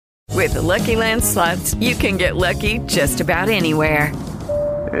With the Lucky Land Slots, you can get lucky just about anywhere.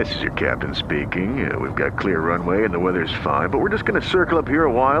 This is your captain speaking. We've got clear runway and the weather's fine, but we're just going to circle up here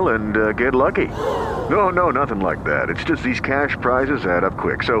a while and get lucky. No, nothing like that. It's just these cash prizes add up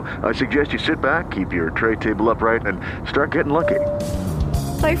quick. So I suggest you sit back, keep your tray table upright, and start getting lucky.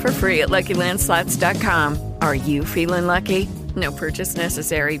 Play for free at LuckyLandSlots.com. Are you feeling lucky? No purchase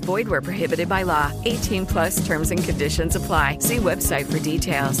necessary. Void where prohibited by law. 18 plus terms and conditions apply. See website for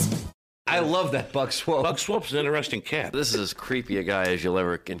details. I love that Buck Swope. Buck Swope's an interesting cat. This is as creepy a guy as you'll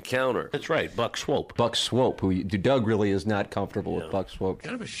ever encounter. That's right, Buck Swope. Buck Swope, who Doug really is not comfortable with Buck Swope.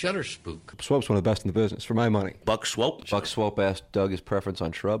 Kind of a shutter spook. Swope's one of the best in the business, for my money. Buck Swope? Buck Swope asked Doug his preference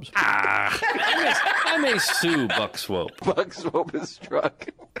on shrubs. I may sue Buck Swope. Buck Swope is struck.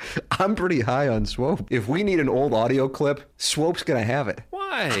 I'm pretty high on Swope. If we need an old audio clip, Swope's going to have it.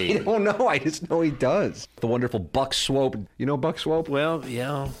 Why? I don't know. I just know he does. The wonderful Buck Swope. You know Buck Swope? Well,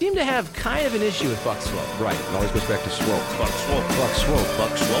 yeah. Seem to have kind of an issue with Buck Swope. Right. It always goes back to Swope. Buck Swope. Buck Swope.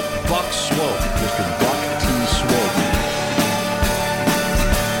 Buck Swope. Buck Swope. Mr. Buck T. Swope.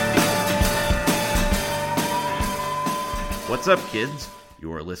 What's up, kids?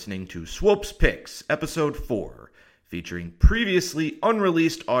 You are listening to Swope's Picks, Episode 4, featuring previously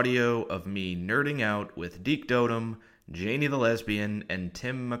unreleased audio of me nerding out with Deke Dotem, Janie the Lesbian, and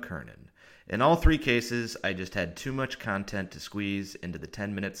Tim McKernan. In all three cases, I just had too much content to squeeze into the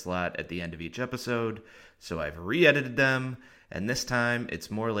 10-minute slot at the end of each episode, so I've re-edited them, and this time it's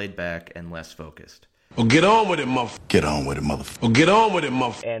more laid back and less focused. Well, get on with it, motherfucker. Get on with it, motherfucker. Well, get on with it,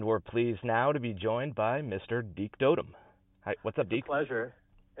 motherfucker. And we're pleased now to be joined by Mr. Deke Dotem. Hi, what's up, Deke?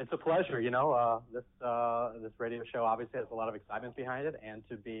 It's a pleasure. You know, this radio show obviously has a lot of excitement behind it, and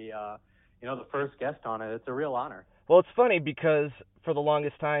to be, the first guest on it, it's a real honor. Well, it's funny because for the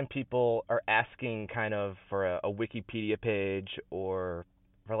longest time, people are asking kind of for a Wikipedia page or,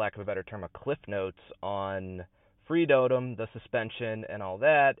 for lack of a better term, a Cliff Notes on Free Dotem, the suspension, and all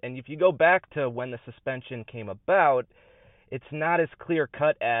that. And if you go back to when the suspension came about, it's not as clear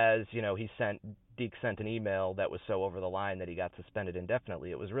cut as, Deke sent an email that was so over the line that he got suspended indefinitely.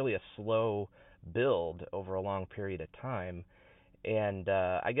 It was really a slow build over a long period of time. And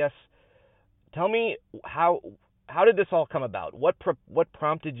I guess, tell me how did this all come about? What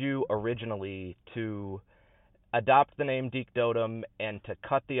prompted you originally to adopt the name Deke Dotem and to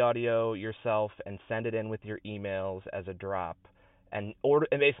cut the audio yourself and send it in with your emails as a drop and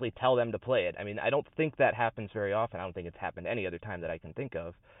basically tell them to play it? I mean, I don't think that happens very often. I don't think it's happened any other time that I can think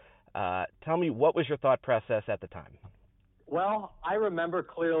of. Tell me, what was your thought process at the time? Well, I remember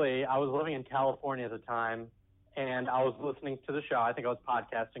clearly I was living in California at the time, and I was listening to the show. I think I was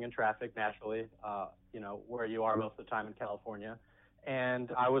podcasting in traffic naturally, where you are most of the time in California.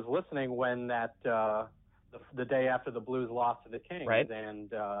 And I was listening when that the day after the Blues lost to the Kings. Right.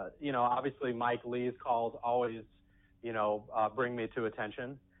 And, obviously Mike Lee's calls always, bring me to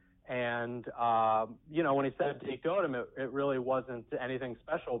attention. And, when he said Deke Dotem, it really wasn't anything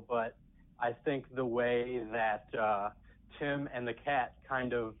special, but I think the way that Tim and the cat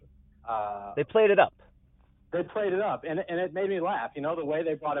kind of... they played it up. They played it up, and it made me laugh. The way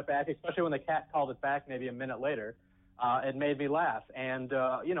they brought it back, especially when the cat called it back maybe a minute later, it made me laugh. And,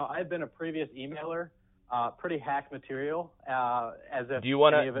 I've been a previous emailer, pretty hack material, as if... Do you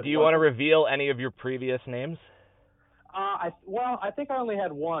want to reveal any of your previous names? I think I only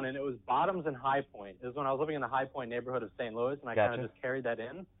had one, and it was Bottoms and High Point. It was when I was living in the High Point neighborhood of St. Louis, and I kind of just carried that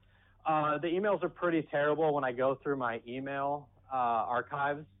in. The emails are pretty terrible when I go through my email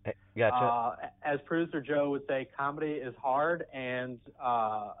archives. Gotcha. As producer Joe would say, comedy is hard, and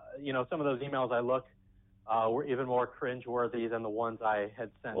some of those emails I look were even more cringeworthy than the ones I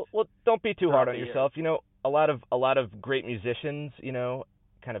had sent. Well, don't be too hard on yourself. A lot of great musicians,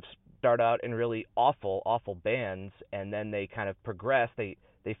 kind of start out in really awful bands, and then they kind of progress. They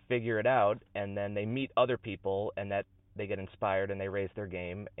figure it out, and then they meet other people, and that they get inspired and they raise their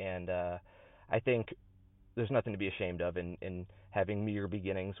game. And I think there's nothing to be ashamed of in having meager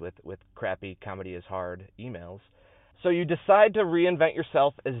beginnings with crappy comedy is hard emails. So you decide to reinvent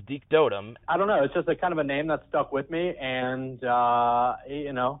yourself as Deke Dotem. I don't know. It's just a kind of a name that stuck with me, and obviously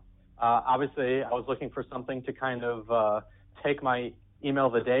I was looking for something to kind of take my email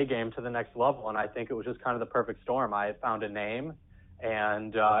of the day game to the next level, and I think it was just kind of the perfect storm. I found a name,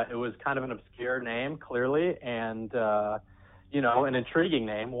 and it was kind of an obscure name, clearly, and an intriguing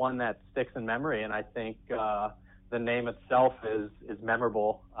name, one that sticks in memory, and I think the name itself is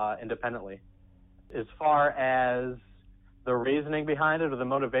memorable independently. As far as the reasoning behind it or the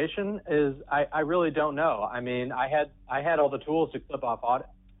motivation is, I really don't know. I mean, I had all the tools to clip off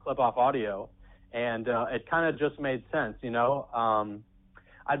audio, and it kind of just made sense,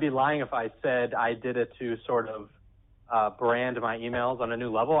 I'd be lying if I said I did it to sort of brand my emails on a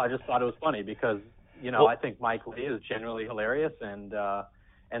new level. I just thought it was funny because, I think Mike Lee is genuinely hilarious, and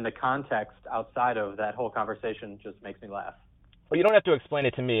the context outside of that whole conversation just makes me laugh. Well, you don't have to explain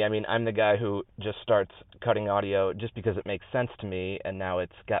it to me. I mean, I'm the guy who just starts cutting audio just because it makes sense to me, and now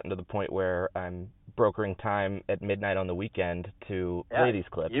it's gotten to the point where I'm brokering time at midnight on the weekend to play these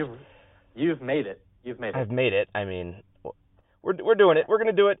clips. You've made it. I've made it. I mean, we're doing it. We're going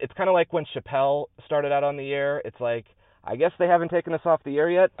to do it. It's kind of like when Chappelle started out on the air. It's like, I guess they haven't taken us off the air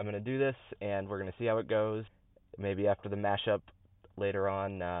yet. I'm going to do this, and we're going to see how it goes. Maybe after the mashup later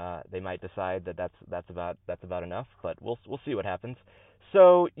on, they might decide that that's about enough, but we'll see what happens.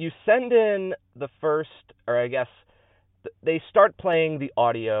 So you send in the first, or I guess they start playing the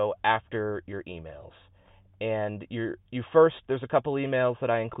audio after your emails, and you first, there's a couple emails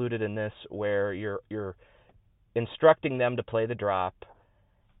that I included in this where you're instructing them to play the drop,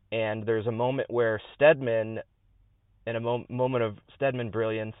 and there's a moment where Stedman, in a moment of Stedman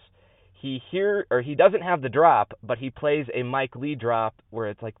brilliance, he doesn't have the drop, but he plays a Mike Lee drop where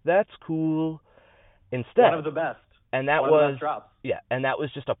it's like, that's cool, instead. One of the best. And that One of the best drops. Yeah, and that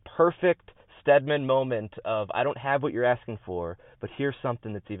was just a perfect Stedman moment of, I don't have what you're asking for, but here's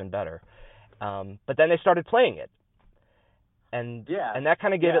something that's even better. But then they started playing it, and that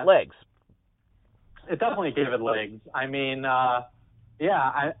kind of gave it legs. It definitely gave it legs. I mean,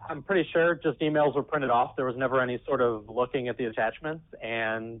 I'm pretty sure just emails were printed off. There was never any sort of looking at the attachments,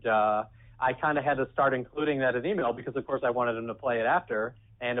 and I kind of had to start including that in email because, of course, I wanted him to play it after.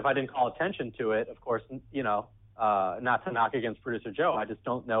 And if I didn't call attention to it, of course, not to knock against Producer Joe, I just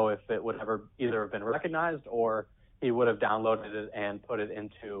don't know if it would ever either have been recognized or he would have downloaded it and put it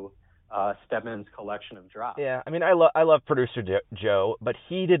into Stedman's collection of drops. Yeah, I mean, I love Producer Joe, but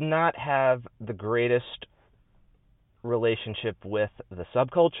he did not have the greatest relationship with the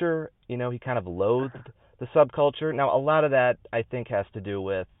subculture. He kind of loathed the subculture. Now, a lot of that, I think, has to do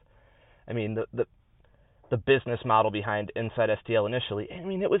with, I mean, the business model behind Inside STL initially. I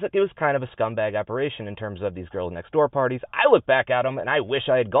mean, it was kind of a scumbag operation in terms of these girls next door parties. I look back at them and I wish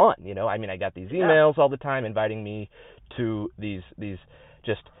I had gone. I mean, I got these emails all the time inviting me to these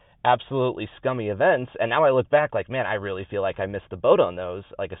just absolutely scummy events, and now I look back like, man, I really feel like I missed the boat on those,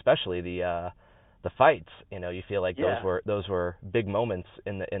 like especially the fights. You feel like those were big moments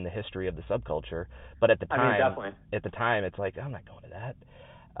in the history of the subculture. But at the time, definitely. At the time, it's like, I'm not going to that.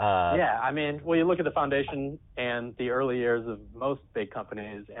 I mean, well, you look at the foundation and the early years of most big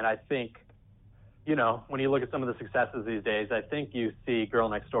companies, and I think, when you look at some of the successes these days, I think you see girl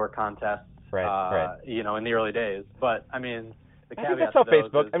next door contests, right. In the early days. But I mean, the I think caveat that's how to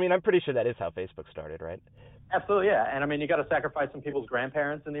those Facebook. is, I mean, I'm pretty sure that is how Facebook started, right? Absolutely, yeah. And I mean, you got to sacrifice some people's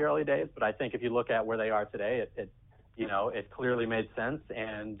grandparents in the early days, but I think if you look at where they are today, it clearly made sense,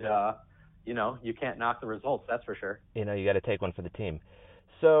 and you can't knock the results. That's for sure. You got to take one for the team.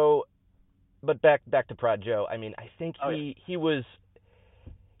 So, but back to Prod Joe. I mean, I think he was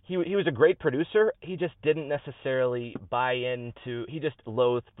a great producer. He just didn't necessarily buy into. He just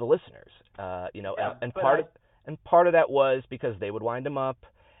loathed the listeners. And part of that was because they would wind him up,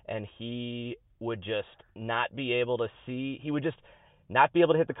 and he would just not be able to see. He would just not be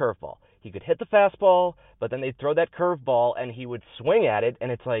able to hit the curveball. He could hit the fastball, but then they'd throw that curveball, and he would swing at it,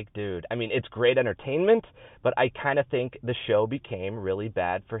 and it's like, dude, I mean, it's great entertainment, but I kind of think the show became really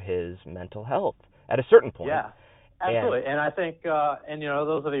bad for his mental health at a certain point. Yeah, absolutely. And I think,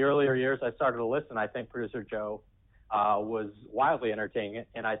 those are the earlier years I started to listen. I think Producer Joe was wildly entertaining,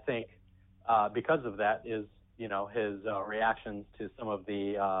 and I think because of that is, his reactions to some of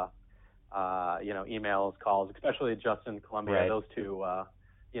the, emails, calls, especially Justin Columbia, right. Those two,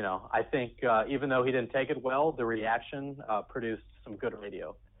 I think even though he didn't take it well, the reaction produced some good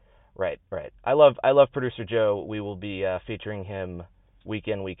radio. Right. I love Producer Joe. We will be featuring him week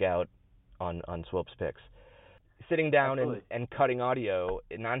in, week out on Swope's Picks. Sitting down and cutting audio,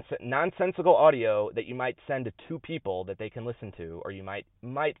 nonsensical audio that you might send to two people that they can listen to, or you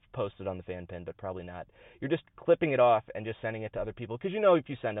might post it on the fan pin, but probably not. You're just clipping it off and just sending it to other people. Because if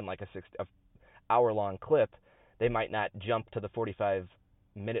you send them like a hour-long clip, they might not jump to the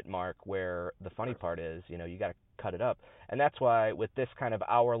 45-minute mark where the funny part is. You got to cut it up. And that's why with this kind of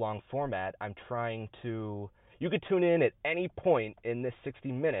hour-long format, I'm trying to... You could tune in at any point in this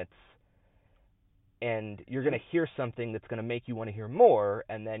 60 minutes, and you're going to hear something that's going to make you want to hear more,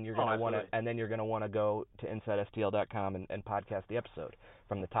 and then you're going to want to, and then you're going to want to go to InsideSTL.com and podcast the episode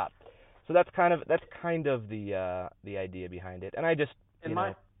from the top. So that's kind of the idea behind it. And I just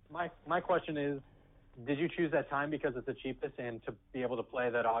my question is, did you choose that time because it's the cheapest, and to be able to play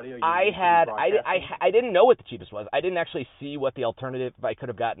that audio? I didn't know what the cheapest was. I didn't actually see what the alternative. I could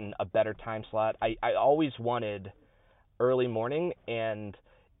have gotten a better time slot. I always wanted early morning, and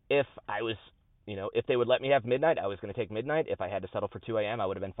if I was, if they would let me have midnight, I was going to take midnight. If I had to settle for 2 a.m., I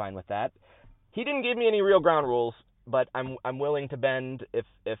would have been fine with that. He didn't give me any real ground rules, but I'm willing to bend if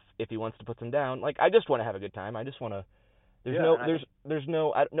he wants to put them down. Like, I just want to have a good time. I just want to.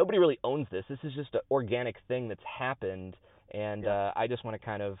 Nobody really owns this. This is just an organic thing that's happened, and I just want to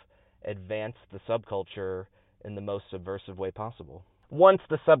kind of advance the subculture in the most subversive way possible. Once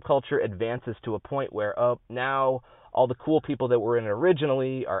the subculture advances to a point where, now all the cool people that were in it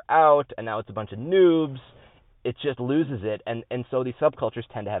originally are out, and now it's a bunch of noobs, it just loses it, and so these subcultures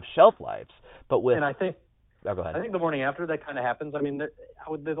tend to have shelf lives. But and I think, go ahead. I think the morning after that kind of happens. I mean, the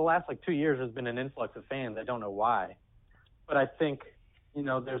last 2 years has been an influx of fans. I don't know why. But I think,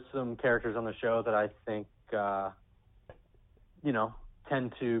 there's some characters on the show that I think,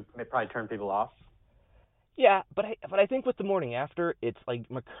 tend to probably turn people off. Yeah, but I think with the morning after, it's like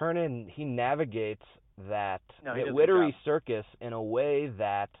McKernan, he navigates that wittery circus in a way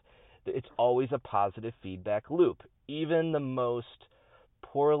that it's always a positive feedback loop. Even the most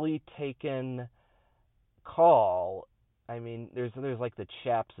poorly taken call, I mean, there's like the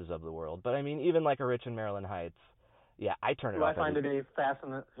Chapses of the world, but I mean, even like a Rich in Maryland Heights, yeah, I turn it off. Who I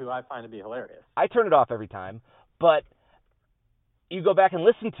find to be hilarious. I turn it off every time, but you go back and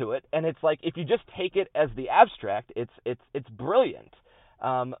listen to it, and it's like, if you just take it as the abstract, it's brilliant.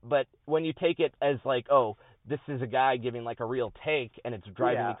 But when you take it as like, this is a guy giving like a real take, and it's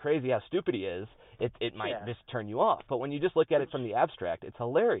driving me crazy how stupid he is, it might just turn you off. But when you just look at it from the abstract, it's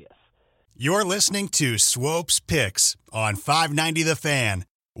hilarious. You're listening to Swope's Picks on 590 The Fan,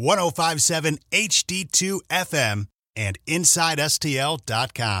 105.7 HD2 FM, and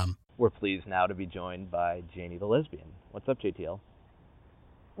InsideSTL.com. We're pleased now to be joined by Janie the Lesbian. What's up, JTL?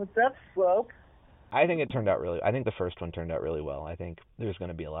 What's up, Swope? I think the first one turned out really well. I think there's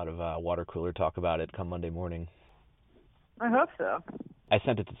going to be a lot of water cooler talk about it come Monday morning. I hope so. I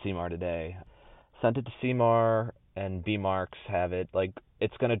sent it to CMAR today. Sent it to CMAR, and B-Marks have it. Like,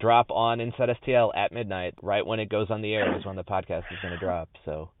 it's going to drop on Inside STL at midnight. Right when it goes on the air is when the podcast is going to drop,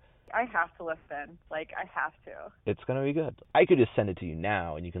 so... I have to listen. I have to. It's going to be good. I could just send it to you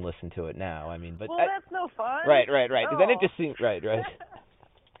now, and you can listen to it now. I mean, but... Well, that's no fun. Right. Oh. Then it just seems... Right.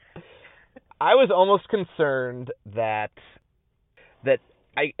 I was almost concerned that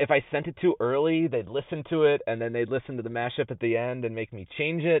if I sent it too early, they'd listen to it, and then they'd listen to the mashup at the end and make me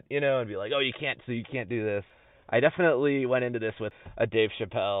change it, and be like, you can't do this. I definitely went into this with a Dave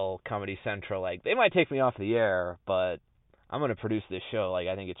Chappelle, Comedy Central, they might take me off the air, but I'm going to produce this show.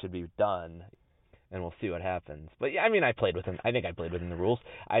 I think it should be done, and we'll see what happens. But, yeah, I mean, I played within the rules.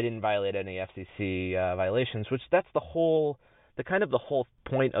 I didn't violate any FCC violations, which that's the whole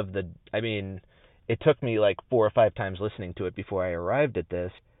point of it took me 4 or 5 times listening to it before I arrived at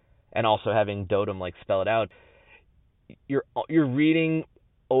this, and also having Dotem spell it out. You're reading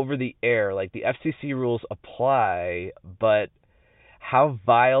over the air, the FCC rules apply, but how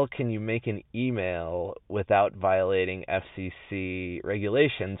vile can you make an email without violating FCC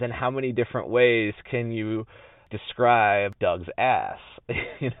regulations, and how many different ways can you describe Doug's ass?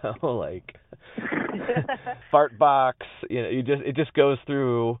 Fart box, it just goes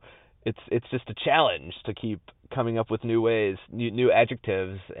through. It's just a challenge to keep coming up with new ways, new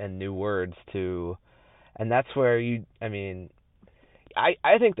adjectives and new words and that's where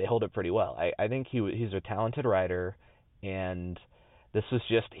I think they hold it pretty well. I think he's a talented writer, and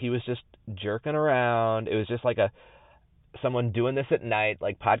he was just jerking around. It was just someone doing this at night,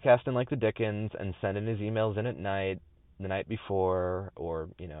 podcasting like the Dickens and sending his emails in at night, the night before, or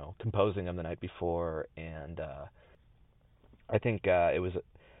composing them the night before, and I think I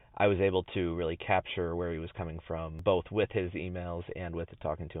was able to really capture where he was coming from, both with his emails and with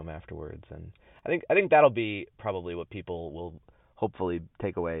talking to him afterwards. And I think that'll be probably what people will hopefully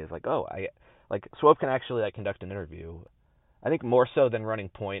take away is Swope can actually conduct an interview. I think more so than running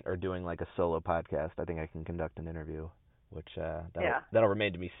point or doing a solo podcast. I think I can conduct an interview, which that'll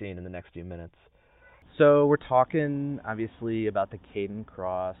remain to be seen in the next few minutes. So we're talking, obviously, about the Caden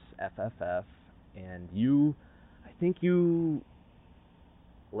Cross FFF, and I think you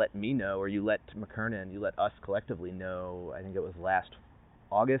let me know, or you let McKernan, you let us collectively know, I think it was last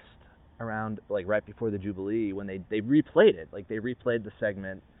August, around, right before the Jubilee, when they replayed it. They replayed the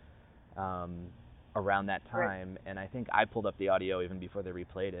segment around that time, right. And I think I pulled up the audio even before they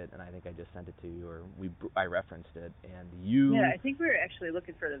replayed it, and I think I just sent it to you, or I referenced it, and you... Yeah, I think we were actually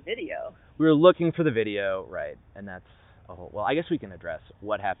looking for the video. We were looking for the video, right, and that's a whole... Well, I guess we can address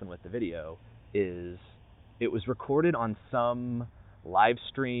what happened with the video, is it was recorded on some live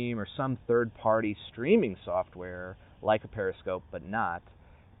stream or some third-party streaming software like a Periscope, but not.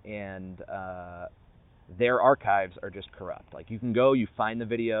 And their archives are just corrupt. Like, you can go, you find the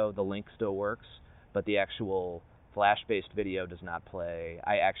video, the link still works, but the actual Flash-based video does not play.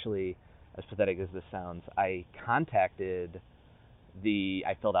 I actually, as pathetic as this sounds, I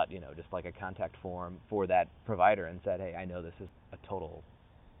filled out, just like a contact form for that provider and said, hey, I know this is a total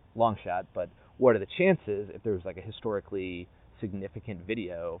long shot, but what are the chances if there was like a historically significant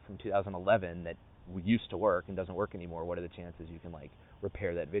video from 2011 that used to work and doesn't work anymore, what are the chances you can like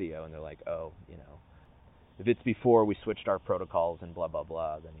repair that video? And they're like, oh, if it's before we switched our protocols and blah, blah,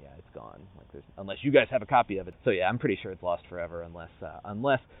 blah, then yeah, it's gone. Like, unless you guys have a copy of it. So yeah, I'm pretty sure it's lost forever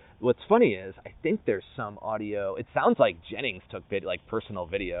unless what's funny is I think there's some audio. It sounds like Jennings took personal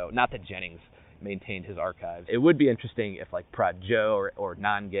video. Not that Jennings maintained his archives. It would be interesting if like Prod Joe or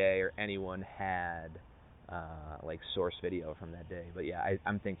Non-Gay or anyone had source video from that day. But yeah,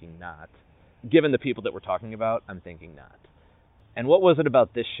 I'm thinking not. Given the people that we're talking about, I'm thinking not. And what was it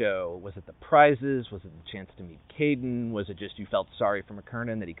about this show? Was it the prizes? Was it the chance to meet Caden? Was it just you felt sorry for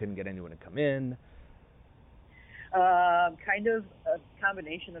McKernan that he couldn't get anyone to come in? Kind of a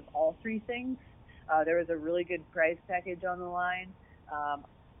combination of all three things. There was a really good prize package on the line.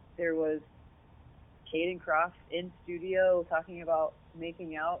 There was Caden Cross in studio talking about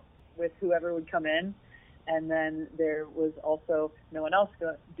making out with whoever would come in. And then there was also no one else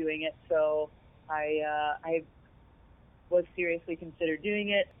doing it. So I was seriously considered doing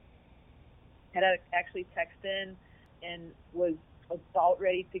it. Had actually texted in and was about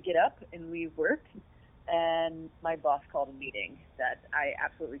ready to get up and leave work. And my boss called a meeting that I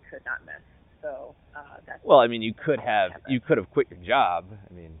absolutely could not miss. So that's... Well, I mean, you could have quit your job.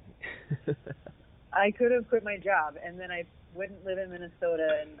 I mean... I could have quit my job, and then I wouldn't live in Minnesota,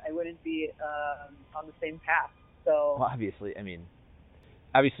 and I wouldn't be on the same path. So... Well, obviously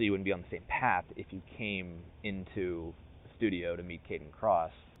you wouldn't be on the same path if you came into the studio to meet Caden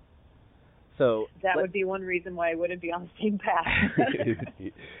Cross. So that would be one reason why I wouldn't be on the same path.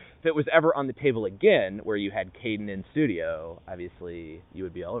 If it was ever on the table again, where you had Caden in studio, obviously you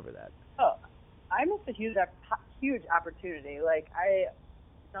would be all over that. Oh, I missed a huge opportunity.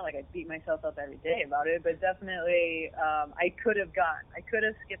 It's not like I beat myself up every day about it, but definitely I could have gone. I could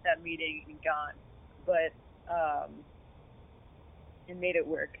have skipped that meeting and gone, but and made it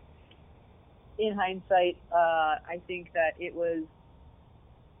work. In hindsight, I think that it was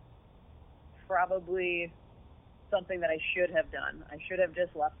probably something that I should have done. I should have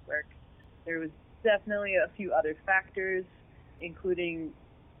just left work. There was definitely a few other factors, including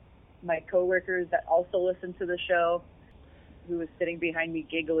my coworkers that also listened to the show, who was sitting behind me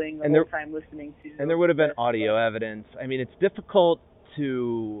giggling the whole time listening to. And there would have been audio evidence. I mean, it's difficult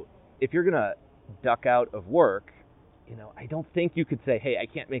to, if you're going to duck out of work, I don't think you could say, hey, I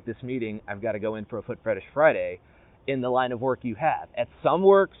can't make this meeting. I've got to go in for a Foot Fetish Friday in the line of work you have. At some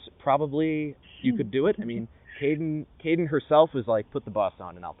works, probably you could do it. I mean, Caden herself was like, put the boss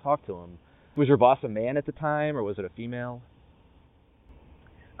on and I'll talk to him. Was your boss a man at the time, or was it a female?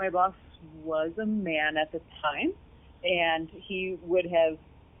 My boss was a man at the time, and he would have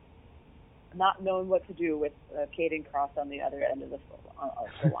not known what to do with Caden Cross on the other end of the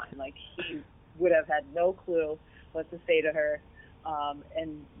line. Like, he would have had no clue what to say to her,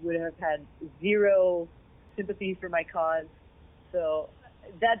 and would have had zero sympathy for my cause. So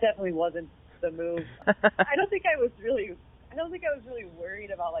that definitely wasn't the move. I don't think I was really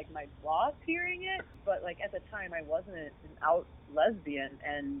worried about my boss hearing it, but at the time I wasn't an out lesbian,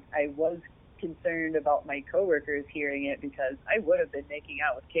 and I was concerned about my coworkers hearing it, because I would have been making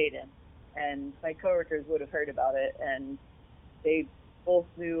out with Caden, and my coworkers would have heard about it, and they both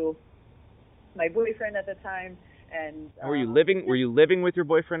knew my boyfriend at the time. And were you living with your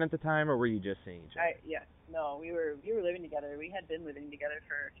boyfriend at the time, or were you just seeing each other? Yeah, no, we were living together. We had been living together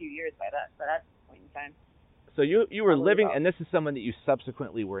for a few years by that point in time. So you were living, and this is someone that you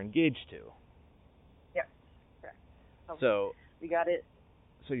subsequently were engaged to. Yeah, correct. So we got it.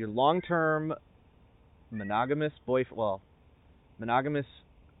 So your long-term monogamous monogamous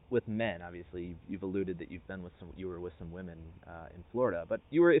with men. Obviously, you've alluded that you were with some women in Florida, but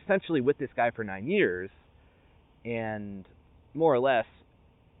you were essentially with this guy for 9 years, and more or less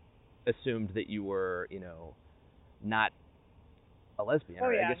assumed that you were, not a lesbian.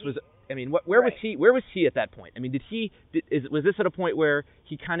 Oh, yeah. Where was he? Where was he at that point? I mean, was this at a point where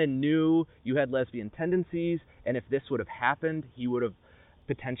he kind of knew you had lesbian tendencies, and if this would have happened, he would have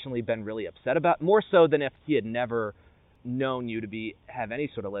potentially been really upset about, more so than if he had never known you to have any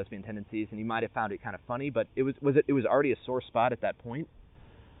sort of lesbian tendencies, and he might have found it kind of funny, but it was already a sore spot at that point?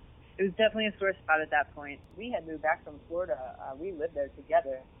 it was definitely a sore spot at that point. We had moved back from Florida. We lived there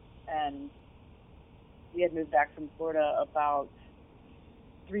together, and we had moved back from Florida about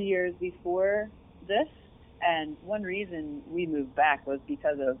 3 years before this. And one reason we moved back was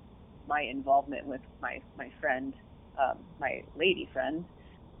because of my involvement with my friend, my lady friend,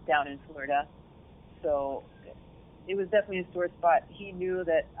 down in Florida. So it was definitely a sore spot. He knew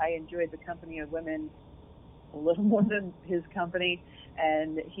that I enjoyed the company of women a little more than his company,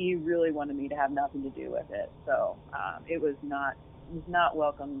 and he really wanted me to have nothing to do with it. So it was not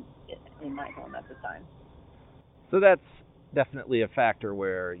welcome in my home at the time. So that's definitely a factor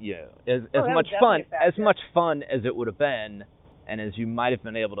where, as much fun as it would have been, and as you might have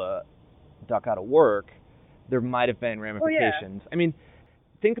been able to duck out of work, there might have been ramifications. I mean,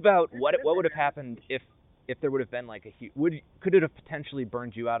 think about what would have happened if there would have been like could it have potentially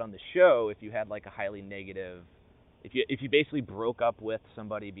burned you out on the show if you had like a highly negative, if you basically broke up with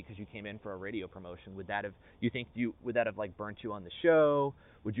somebody because you came in for a radio promotion? Would that have like burnt you on the show?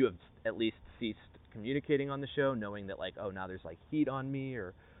 Would you have at least ceased communicating on the show, knowing that like, oh, now there's like heat on me?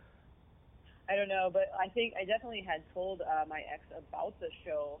 Or I don't know, but I think I definitely had told my ex about the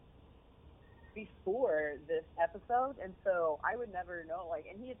show before this episode, and so I would never know, like,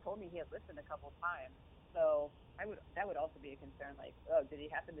 and he had told me he had listened a couple times, so that would also be a concern, like, oh, did he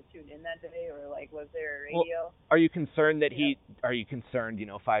happen to tune in that day, or like, was there a radio? Well, are you concerned that are you concerned,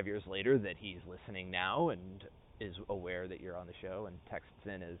 5 years later, that he's listening now and is aware that you're on the show and texts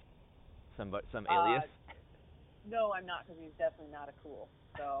in as some alias? No, I'm not, because he's definitely not a cool.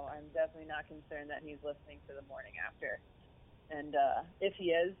 So I'm definitely not concerned that he's listening to the morning after. And if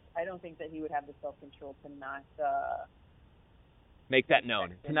he is, I don't think that he would have the self-control to not make that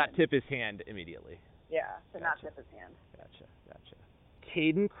known, to not tip his hand immediately. Yeah, not tip his hand. Gotcha.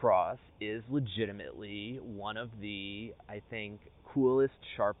 Caden Cross is legitimately one of the, I think, coolest,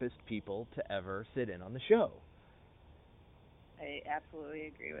 sharpest people to ever sit in on the show. I absolutely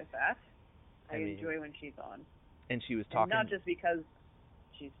agree with that. I enjoy when she's on. And she was talking... And not just because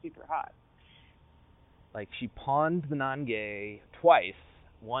she's super hot. Like, she pawned the non-gay twice,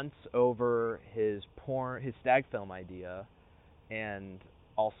 once over his stag film idea, and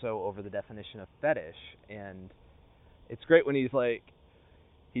also over the definition of fetish. And it's great when he's like,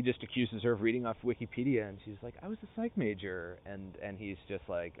 he just accuses her of reading off Wikipedia, and she's like, I was a psych major, and he's just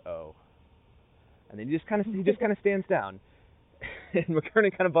like, oh. And then he just kind of stands down. And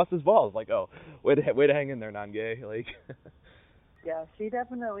McKernan kind of busts his balls, like, oh, way to hang in there, non-gay, like. Yeah, she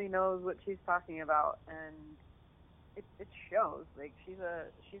definitely knows what she's talking about, and it shows. Like, she's a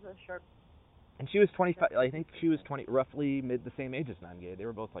sharp. And she was 25. I think she was roughly mid the same age as non-gay. They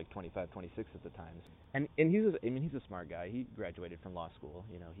were both like 25, 26 at the time. And he's a smart guy. He graduated from law school.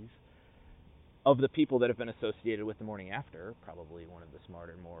 He's of the people that have been associated with the Morning After, probably one of the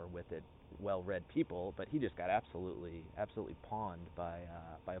smarter, more with it, well-read people. But he just got absolutely pawned by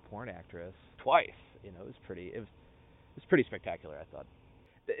a porn actress twice. It was pretty spectacular, I thought.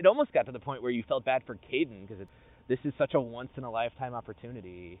 It almost got to the point where you felt bad for Caden, because this is such a once-in-a-lifetime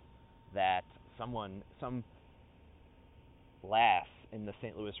opportunity that some lass in the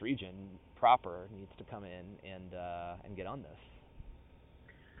St. Louis region proper needs to come in and get on this.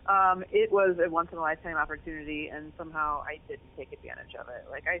 It was a once-in-a-lifetime opportunity, and somehow I didn't take advantage of it.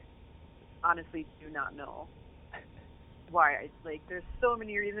 Like, I honestly do not know why. There's so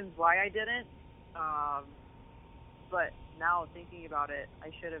many reasons why I didn't. But now thinking about it, I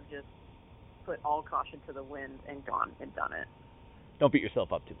should have just put all caution to the wind and gone and done it. Don't beat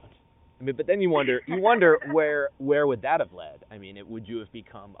yourself up too much. But then you wonder where would that have led? I mean, would you have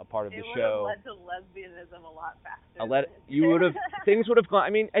become a part of the show? It would have led to lesbianism a lot faster. Things would have gone. I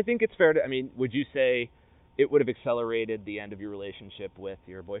mean, I think it's fair to. I mean, would you say it would have accelerated the end of your relationship with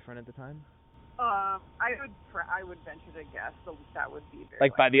your boyfriend at the time? I would venture to guess that would be very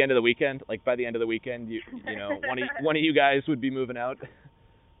like by the end of the weekend. Like by the end of the weekend, you know, one of you guys would be moving out.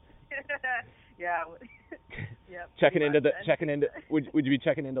 Yeah. Yep. Checking into. Would you be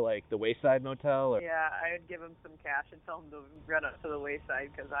checking into like the Wayside Motel? Or? Yeah, I would give him some cash and tell him to run up to the Wayside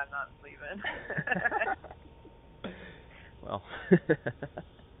because I'm not leaving. Well.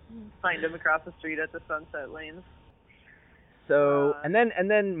 Find him across the street at the Sunset Lanes. So and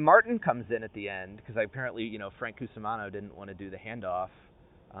then Martin comes in at the end because apparently Frank Cusimano didn't want to do the handoff,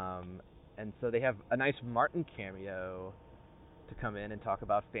 and so they have a nice Martin cameo to come in and talk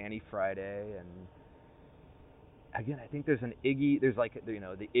about Fanny Friday. And again, I think there's like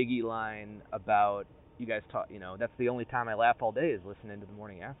the Iggy line about you guys talk. That's the only time I laugh all day is listening to the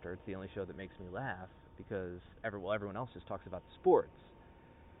Morning After. It's the only show that makes me laugh because everyone else just talks about the sports.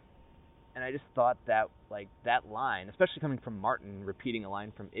 And I just thought that, like, that line, especially coming from Martin, repeating a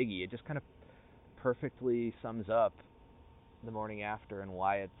line from Iggy, it just kind of perfectly sums up The Morning After and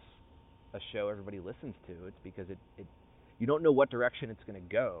why it's a show everybody listens to. It's because it you don't know what direction it's going to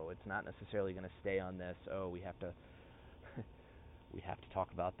go. It's not necessarily going to stay on this, we have to talk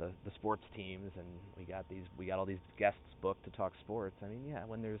about the sports teams, and we got all these guests booked to talk sports. I mean, yeah,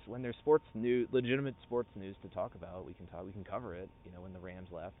 when there's sports news, legitimate sports news to talk about, we can cover it. You know, when the Rams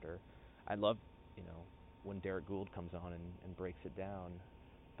left, or I love, you know, when Derek Gould comes on and breaks it down,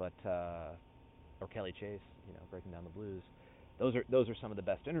 but or Kelly Chase, you know, breaking down the Blues. Those are some of the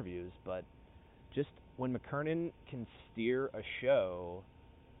best interviews. But just when McKernan can steer a show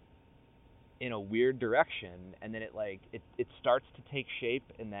in a weird direction, and then it starts to take shape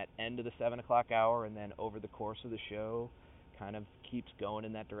in that end of the 7 o'clock hour, and then over the course of the show kind of keeps going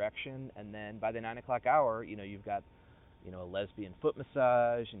in that direction, and then by the 9 o'clock hour, you know, you've got, you know, a lesbian foot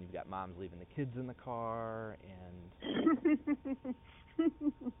massage, and you've got moms leaving the kids in the car, and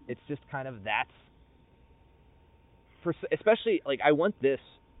it's just kind of especially, like, I want this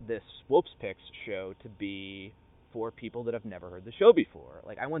Swopes Picks show to be for people that have never heard the show before.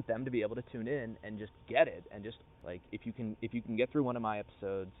 Like, I want them to be able to tune in and just get it, and just, like, if you can get through one of my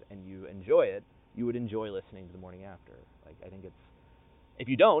episodes and you enjoy it, you would enjoy listening to The Morning After. Like, I think if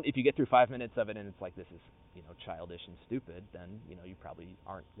you get through 5 minutes of it and it's like, this is, you know, childish and stupid, then, you know, you probably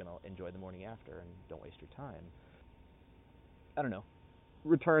aren't going to enjoy The Morning After, and don't waste your time. I don't know.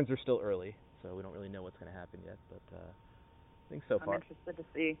 Returns are still early, so we don't really know what's going to happen yet, but I think so far. I'm interested to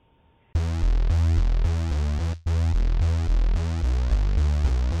see.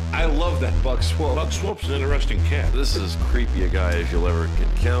 I love that Buck Swope. Buck Swope's an interesting cat. This is as creepy a guy as you'll ever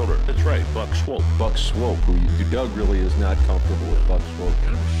encounter. That's right, Buck Swope. Buck Swope, who Doug really is not comfortable with Buck Swope.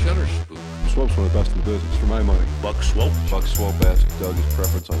 Kind of a shutter spook. Swope's one of the best in the business, for my money. Buck Swope? Buck Swope asked Doug his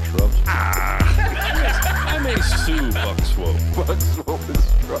preference on shrubs. I may sue Buck Swope. Buck Swope is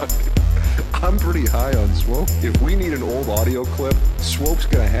struck. I'm pretty high on Swope. If we need an old audio clip, Swope's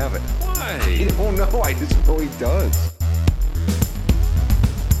gonna have it. Why? I don't know, I just know he does.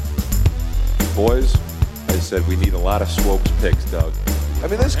 Boys, I said we need a lot of Swopes picks, Doug. I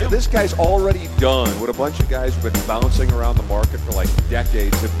mean, this guy's already done what a bunch of guys who've been bouncing around the market for like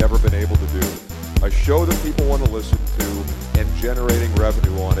decades have never been able to do. A show that people want to listen to, and generating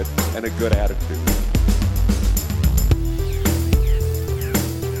revenue on it, and a good attitude.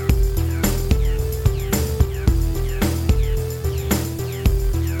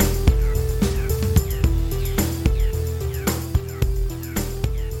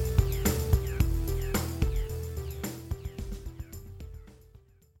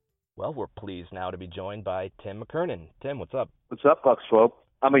 Well, we're pleased now to be joined by Tim McKernan. Tim, what's up? What's up, Buck Swope?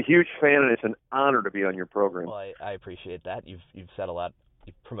 I'm a huge fan, and it's an honor to be on your program. Well, I appreciate that. You've said a lot.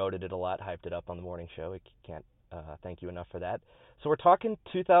 You've promoted it a lot, hyped it up on the morning show. I can't thank you enough for that. So we're talking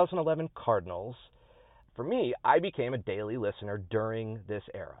 2011 Cardinals. For me, I became a daily listener during this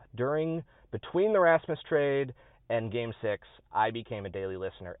era. Between the Rasmus trade and Game 6, I became a daily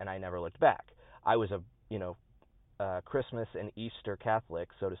listener, and I never looked back. I was a Christmas and Easter Catholic,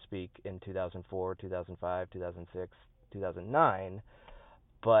 so to speak, in 2004, 2005, 2006, 2009,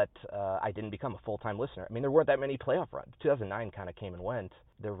 but I didn't become a full-time listener. I mean, there weren't that many playoff runs. 2009 kind of came and went.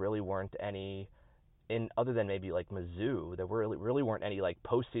 There really weren't any, other than maybe like Mizzou, there really weren't any like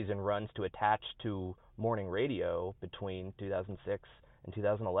postseason runs to attach to morning radio between 2006 and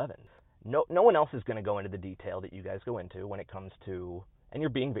 2011. No one else is going to go into the detail that you guys go into when it comes to, and you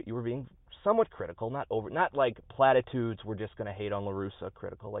were being somewhat critical, not like platitudes, we're just going to hate on La Russa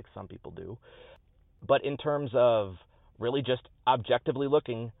critical like some people do, but in terms of really just objectively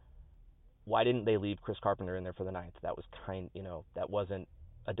looking, why didn't they leave Chris Carpenter in there for the 9th? That was that wasn't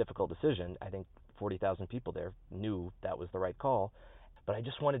a difficult decision. I think 40,000 people there knew that was the right call, but I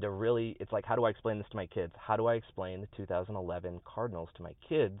just wanted to really, it's like, how do I explain this to my kids? How do I explain the 2011 Cardinals to my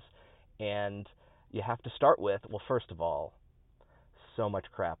kids? And you have to start with, well, first of all, so much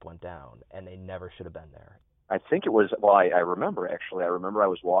crap went down, and they never should have been there. I think it was, I remember I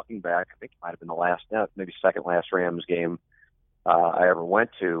was walking back, I think it might have been the last, maybe second last Rams game I ever went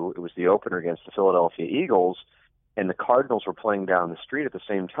to. It was the opener against the Philadelphia Eagles, and the Cardinals were playing down the street at the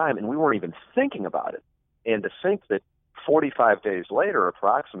same time, and we weren't even thinking about it. And to think that 45 days later,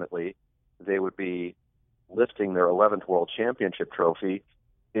 approximately, they would be lifting their 11th World Championship trophy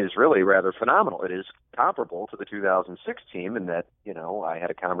is really rather phenomenal. It is comparable to the 2006 team in that, I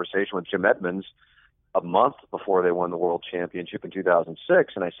had a conversation with Jim Edmonds a month before they won the World Championship in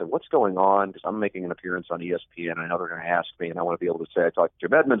 2006, and I said, what's going on? Because I'm making an appearance on ESPN, and I know they're going to ask me, and I want to be able to say I talked to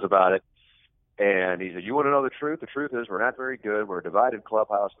Jim Edmonds about it. And he said, you want to know the truth? The truth is we're not very good. We're a divided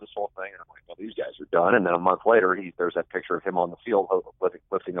clubhouse, this whole thing. And I'm like, well, these guys are done. And then a month later, there's that picture of him on the field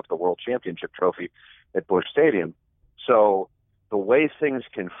lifting up the World Championship trophy at Busch Stadium. So the way things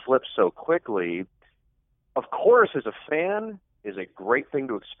can flip so quickly, of course, as a fan, is a great thing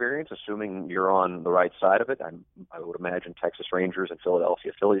to experience, assuming you're on the right side of it. I would imagine Texas Rangers and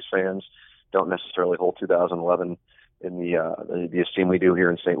Philadelphia Phillies fans don't necessarily hold 2011 in the esteem we do here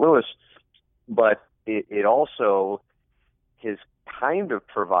in St. Louis. But it also has kind of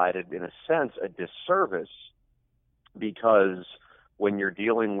provided, in a sense, a disservice, because when you're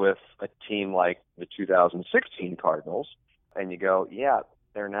dealing with a team like the 2016 Cardinals, and you go, yeah,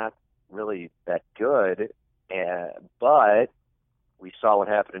 they're not really that good, but we saw what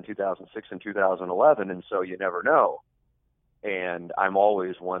happened in 2006 and 2011, and so you never know. And I'm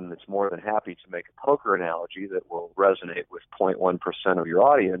always one that's more than happy to make a poker analogy that will resonate with 0.1% of your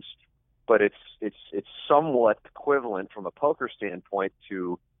audience, but it's somewhat equivalent from a poker standpoint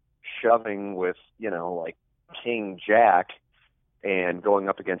to shoving with, like King Jack and going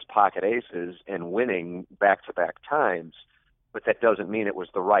up against pocket aces and winning back-to-back times. But that doesn't mean it was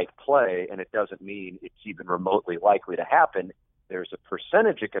the right play, and it doesn't mean it's even remotely likely to happen. There's a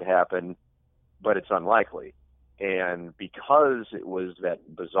percentage it could happen, but it's unlikely. And because it was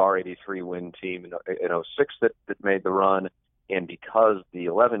that bizarre 83-win team in 06 that made the run, and because the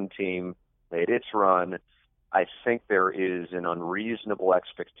 11 team made its run, I think there is an unreasonable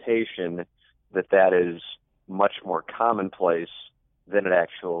expectation that is much more commonplace than it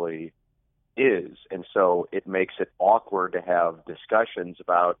actually is. And so it makes it awkward to have discussions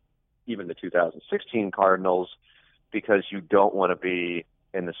about even the 2016 Cardinals, because you don't want to be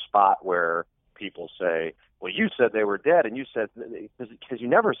in the spot where people say, well, you said they were dead, and you said, because you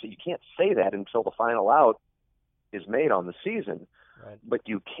can't say that until the final out is made on the season. Right. But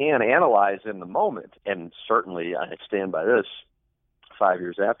you can analyze in the moment, and certainly I stand by this 5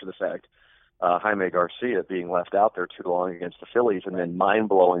 years after the fact, Jaime Garcia being left out there too long against the Phillies, and then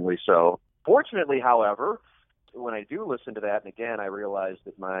mind-blowingly so. Fortunately, however, when I do listen to that, and again, I realize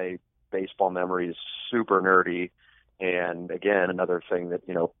that my baseball memory is super nerdy, and again, another thing that,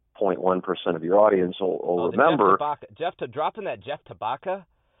 0.1% of your audience will remember. Dropping that Jeff Tabaka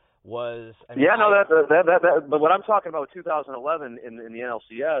was... but what I'm talking about with 2011 in the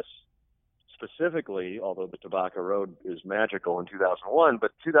NLCS specifically, although the Tabaka Road is magical in 2001,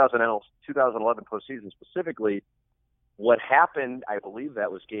 but 2011 postseason specifically, what happened, I believe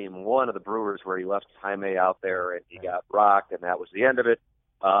that was game one of the Brewers, where he left Jaime out there and he got rocked, and that was the end of it.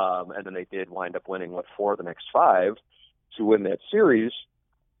 And then they did wind up winning, 4 of the next 5 to win that series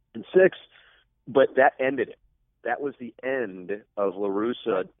in 6, but that ended it. That was the end of La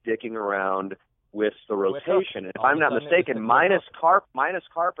Russa dicking around with the rotation. And if I'm not mistaken, minus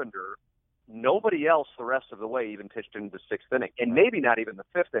Carpenter, nobody else the rest of the way even pitched into the 6th inning, and maybe not even the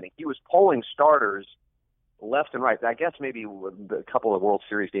 5th inning. He was pulling starters left and right. I guess maybe a couple of World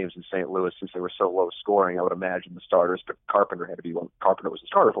Series games in St. Louis, since they were so low scoring, I would imagine the starters, but Carpenter had to be one. Carpenter was the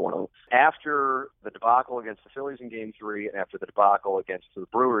starter for one of them. After the debacle against the Phillies in Game 3 and after the debacle against the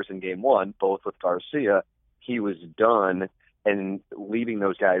Brewers in Game 1, both with Garcia, he was done and leaving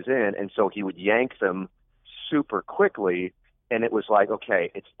those guys in, and so he would yank them super quickly, and it was like, okay,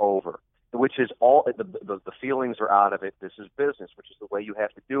 it's over. Which is all the feelings are out of it. This is business, which is the way you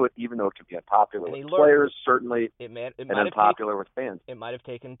have to do it, even though it can be unpopular with players, certainly, and unpopular with fans. It might have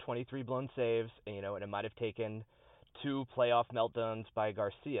taken 23 blown saves, and it might have taken 2 playoff meltdowns by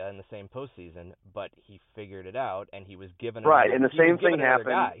Garcia in the same postseason, but he figured it out, and he was given and the same thing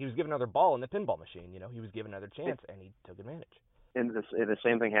happened. He was given another ball in the pinball machine. He was given another chance, and he took advantage. And the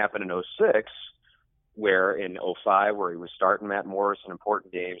same thing happened in 06. Where in 05, where he was starting Matt Morris in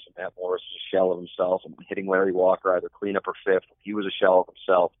important games, and Matt Morris was a shell of himself, and hitting Larry Walker either cleanup or fifth, he was a shell of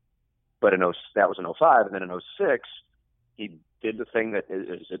himself. But that was in 05, and then in 06, he did the thing that,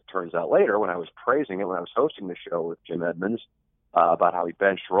 as it turns out later, when I was praising it, when I was hosting the show with Jim Edmonds, about how he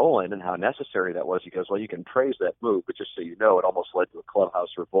benched Rolen and how necessary that was. He goes, well, you can praise that move, but just so you know, it almost led to a clubhouse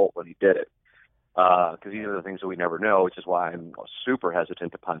revolt when he did it. Because these are the things that we never know, which is why I'm super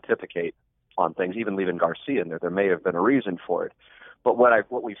hesitant to pontificate on things, even leaving Garcia in there. There may have been a reason for it. But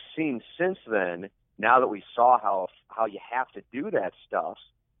what we've seen since then, now that we saw how you have to do that stuff,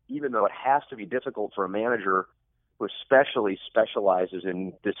 even though it has to be difficult for a manager who especially specializes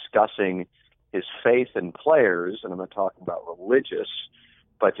in discussing his faith in players, and I'm not talking about religious,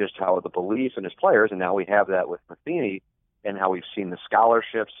 but just how the belief in his players, and now we have that with Matheny, and how we've seen the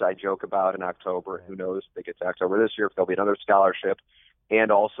scholarships I joke about in October, and who knows if they get to October this year, if there'll be another scholarship,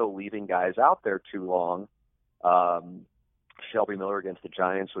 and also leaving guys out there too long Shelby Miller against the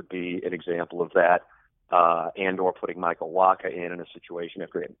Giants would be an example of that. And or putting Michael Wacha in a situation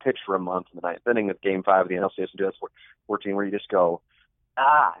after he hadn't pitched for a month in the ninth inning of Game 5 of the NLCS and 2014, where you just go,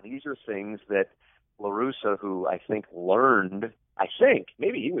 these are things that La Russa, who I think learned,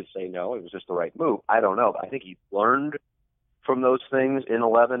 maybe he would say no, it was just the right move. I don't know. But I think he learned from those things in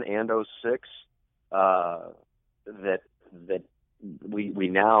 11 and 06 that we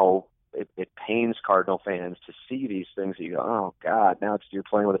now, it pains Cardinal fans to see these things. You go, oh, God, now you're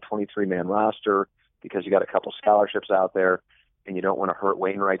playing with a 23-man roster because you got a couple scholarships out there, and you don't want to hurt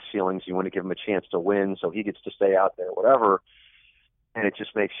Wainwright's feelings. You want to give him a chance to win so he gets to stay out there, whatever. And it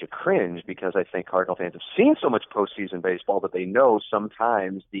just makes you cringe because I think Cardinal fans have seen so much postseason baseball that they know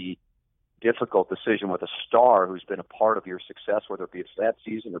sometimes the difficult decision with a star who's been a part of your success, whether it be that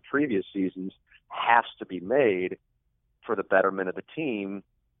season or previous seasons, has to be made for the betterment of the team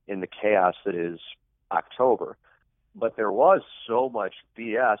in the chaos that is October. But there was so much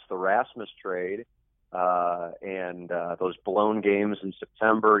BS, the Rasmus trade, and those blown games in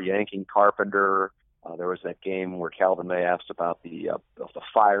September, yanking Carpenter. There was that game where Calvin May asked about the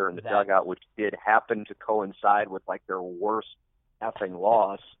fire in the dugout, which did happen to coincide with like their worst effing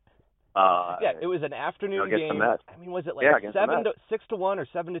loss. It was an afternoon game. I mean, was it like 6-1 or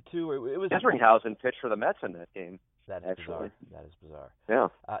 7-2? Or it was. Eringhausen pitched for the Mets in that game. That is bizarre. That is bizarre. Yeah.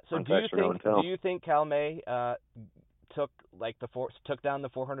 So do you think Cal May took down the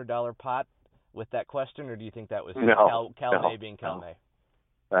 $400 pot with that question, or do you think that was Cal May being Cal May?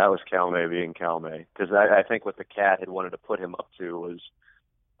 That was Cal May being Cal May, because I think what the Cat had wanted to put him up to was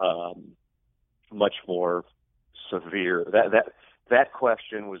much more severe. That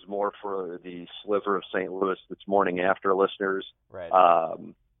question was more for the sliver of St. Louis that's morning after listeners. Right.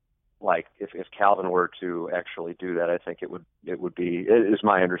 Like if Calvin were to actually do that, I think it would be, is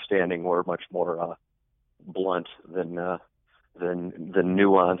my understanding, or much more blunt than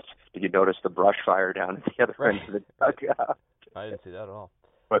nuanced. Did you notice the brush fire down at the other end of the dugout? I didn't see that at all.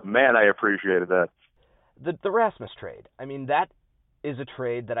 But man, I appreciated that. The Rasmus trade. I mean, that is a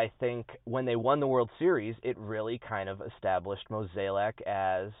trade that I think when they won the World Series, it really kind of established Mozeliak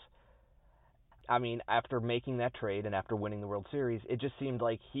as, I mean, after making that trade and after winning the World Series, it just seemed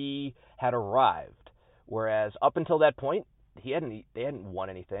like he had arrived. Whereas up until that point, they hadn't won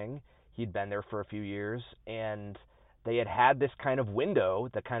anything. He'd been there for a few years, and they had this kind of window,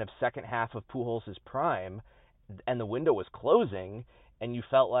 the kind of second half of Pujols' prime, and the window was closing, and you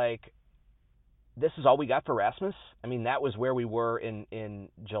felt like, this is all we got for Rasmus? I mean, that was where we were in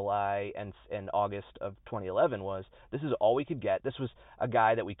July and August of 2011 was, this is all we could get. This was a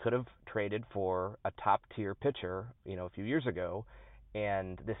guy that we could have traded for a top-tier pitcher, a few years ago,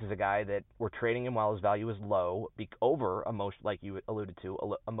 and this is a guy that we're trading him while his value is low, over like you alluded to,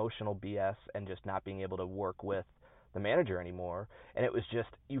 emotional BS and just not being able to work with the manager anymore. And it was just,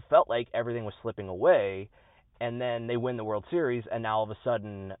 you felt like everything was slipping away, and then they win the World Series, and now all of a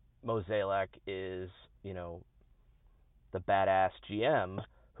sudden Mozeliak is, the badass GM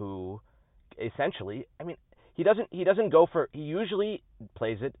who essentially, I mean, he usually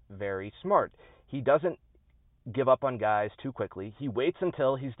plays it very smart. He doesn't give up on guys too quickly. He waits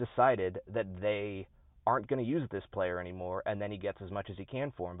until he's decided that they aren't going to use this player anymore, and then he gets as much as he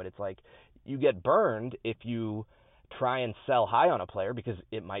can for him. But it's like, you get burned if you try and sell high on a player, because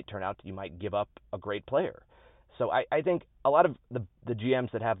it might turn out you might give up a great player. So I think a lot of the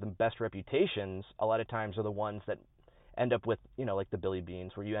GMs that have the best reputations a lot of times are the ones that end up with, like the Billy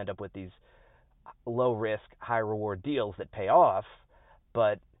Beans, where you end up with these low-risk, high-reward deals that pay off.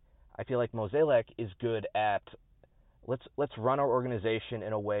 But I feel like Mozeliak is good at, let's run our organization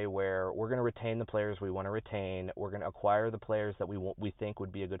in a way where we're going to retain the players we want to retain. We're going to acquire the players that we think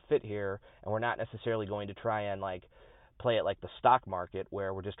would be a good fit here, and we're not necessarily going to try and play it like the stock market,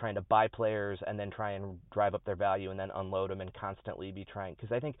 where we're just trying to buy players and then try and drive up their value and then unload them and constantly be trying.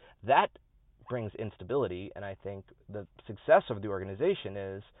 Because I think that brings instability, and I think the success of the organization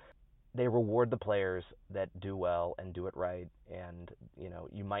is they reward the players that do well and do it right. And,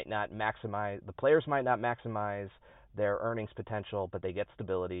 you might not maximize, the players might not maximize their earnings potential, but they get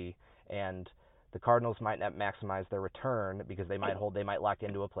stability. And the Cardinals might not maximize their return because they might lock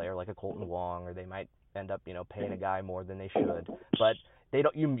into a player like a Colton Wong, or they might end up, paying a guy more than they should. But they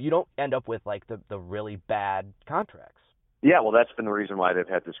don't. You don't end up with the really bad contracts. Yeah, well, that's been the reason why they've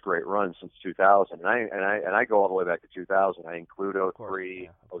had this great run since 2000, and I go all the way back to 2000. I include 03,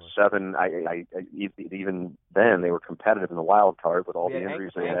 07. I even then they were competitive in the wild card with all the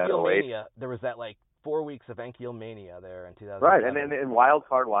injuries they had. 08. There was that 4 weeks of Ankiel mania there in 2000. Right, and wild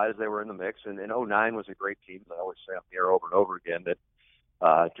card wise, they were in the mix. And 09 was a great team. I always say on the air over and over again that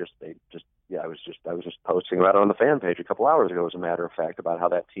they just I was just posting about it on the fan page a couple hours ago, as a matter of fact, about how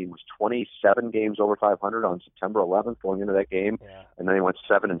that team was 27 games over 500 on September 11th going into that game, and then they went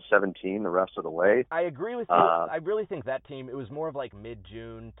 7-17 the rest of the way. I agree with you. I really think that team, it was more of like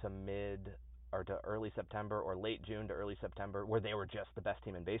mid-June to to early September, or late June to early September, where they were just the best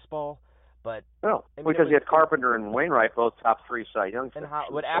team in baseball. But no, because you had Carpenter and Wainwright, both top 3 Cy Young. And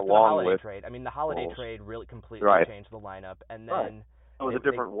after the holiday trade, the holiday trade really completely changed the lineup, and then it was a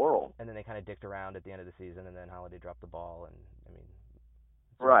different world. And then they kind of dicked around at the end of the season, and then Holiday dropped the ball, and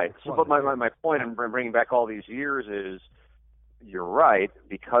right. So, but my point in bringing back all these years is, you're right,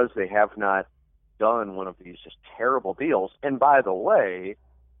 because they have not done one of these just terrible deals. And by the way,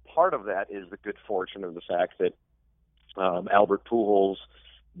 part of that is the good fortune of the fact that Albert Pujols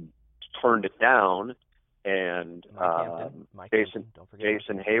turned it down, and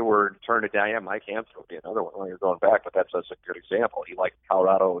Jason Hayward turned it down. Yeah, Mike Hampton would be another one when you're going back, but that's a good example. He liked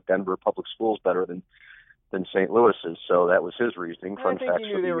Colorado, Denver public schools better than St. Louis's, so that was his reasoning. I think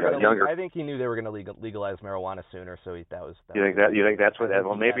he knew they were going to legalize marijuana sooner, so that was. You think that's what?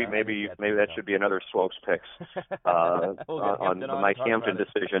 Well, maybe that should be another Swopes Picks on the Mike Hampton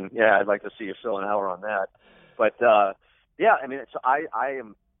decision. Yeah, I'd like to see you fill an hour on that. But yeah, I mean, so I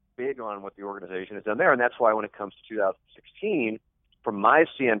am big on what the organization has done there, and that's why when it comes to 2016, from my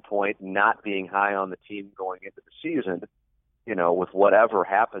standpoint, not being high on the team going into the season, with whatever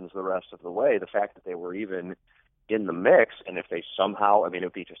happens the rest of the way, the fact that they were even in the mix, and if they somehow, it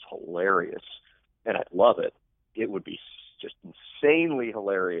would be just hilarious, and I'd love it. It would be just insanely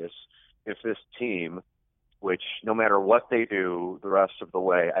hilarious if this team, which no matter what they do the rest of the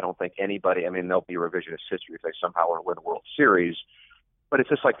way, I don't think anybody, there'll be revisionist history if they somehow want to win the World Series, but it's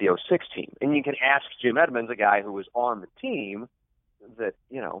just like the 06 team. And you can ask Jim Edmonds, a guy who was on the team, that,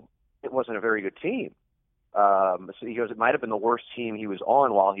 it wasn't a very good team. So he goes, it might have been the worst team he was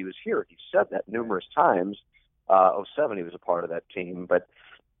on while he was here. He said that numerous times. 07, he was a part of that team, but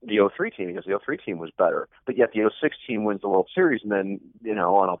the 03 team, because the 03 team was better. But yet the 06 team wins the World Series, and then,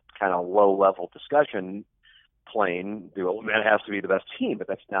 on a kind of low-level discussion plane, that has to be the best team, but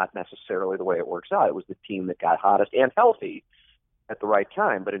that's not necessarily the way it works out. It was the team that got hottest and healthy at the right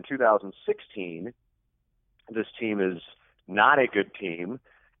time. But in 2016, this team is not a good team.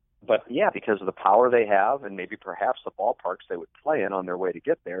 But, yeah, because of the power they have and maybe perhaps the ballparks they would play in on their way to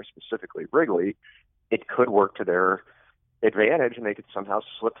get there, specifically Wrigley, it could work to their advantage, and they could somehow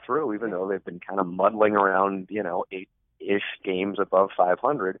slip through, even though they've been kind of muddling around, 8-ish games above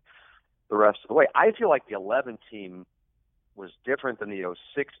 500 the rest of the way. I feel like the 11 team was different than the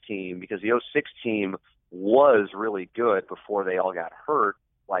 06 team, because the 06 team was really good before they all got hurt,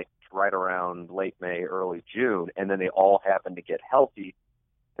 like right around late May, early June, and then they all happened to get healthy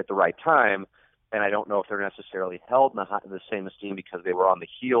at the right time, and I don't know if they're necessarily held in the same esteem because they were on the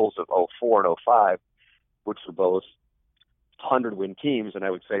heels of 04 and 05, which were both 100-win teams, and I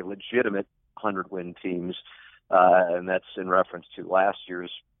would say legitimate 100-win teams, and that's in reference to last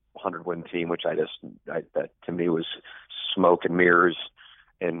year's 100-win team, which that to me was smoke and mirrors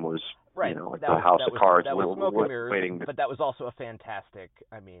and was right. Like the house of cards. That was smoke and mirrors, waiting but that was also a fantastic.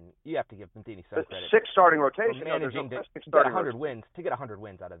 You have to give Matheny some credit. 6 starting rotation. Managing to get 100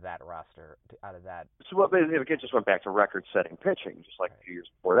 wins, out of that roster, So it just went back to record-setting pitching, just like a few years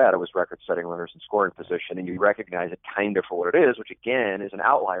before that. It was record-setting runners in scoring position, and you recognize it kind of for what it is, which again is an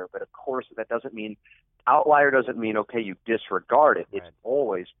outlier. But of course, that doesn't mean okay, you disregard it. Right. It's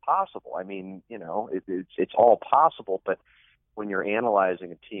always possible. It's all possible, but when you're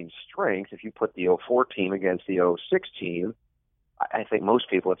analyzing a team's strength, if you put the 04 team against the 06 team, I think most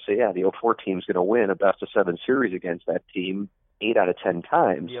people would say, the 04 team's going to win a best-of-7 series against that team 8 out of 10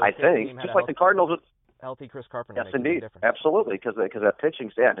 times, I think. Just like the Cardinals. Healthy Chris Carpenter. Yes, indeed. Absolutely, because that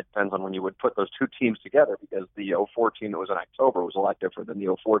pitching stand, it depends on when you would put those two teams together, because the 04 team that was in October was a lot different than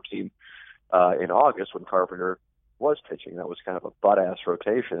the 04 team in August when Carpenter was pitching. That was kind of a butt-ass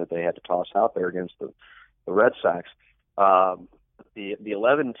rotation that they had to toss out there against the Red Sox. The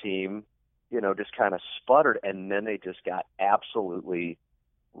 11 team, just kind of sputtered, and then they just got absolutely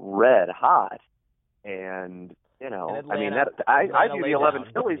red hot. And Atlanta, I view the 11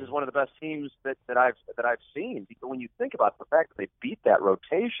 Phillies as one of the best teams that I've seen. Because when you think about the fact that they beat that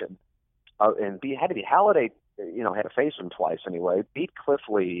rotation, and had to be Halladay, had to face them twice anyway, beat Cliff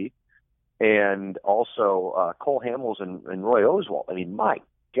Lee, and also Cole Hamels and Roy Oswalt. My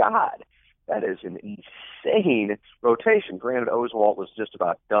God. That is an insane rotation. Granted, Oswalt was just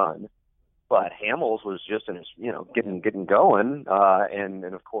about done, but Hamels was just in his, getting going. And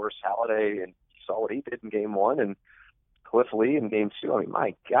of course, Halladay, and you saw what he did in Game 1, and Cliff Lee in Game 2.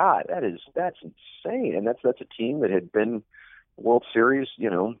 My God, that's insane. And that's a team that had been World Series,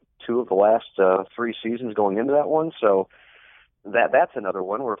 2 of the last 3 seasons going into that one. So that's another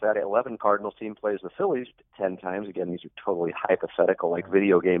one where if that 11 Cardinals team plays the Phillies 10 times, again, these are totally hypothetical, like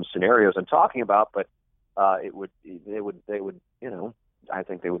video game scenarios I'm talking about, but they would, you know, I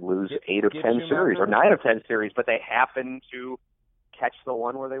think they would lose 8 of 10 series or 9 of 10 series, but they happen to catch the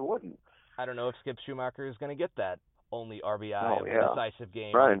one where they wouldn't. I don't know if Skip Schumacher is going to get that only RBI of a decisive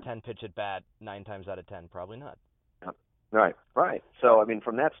game, right. 10 pitch at bat 9 times out of 10. Probably not. Right. So, I mean,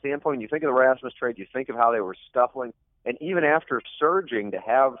 from that standpoint, you think of the Rasmus trade, you think of how they were scuffling, and even after surging, to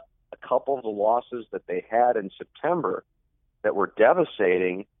have a couple of the losses that they had in September that were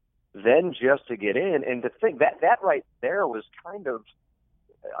devastating, then just to get in, and to think that right there was kind of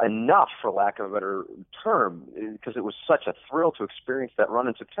enough, for lack of a better term, because it was such a thrill to experience that run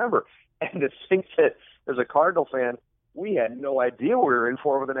in September. And to think that, as a Cardinal fan, we had no idea what we were in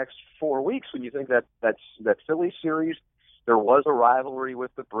for over the next 4 weeks. When you think that Phillies series, there was a rivalry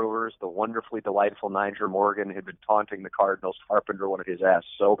with the Brewers. The wonderfully delightful Nyjer Morgan had been taunting the Cardinals. Carpenter wanted his ass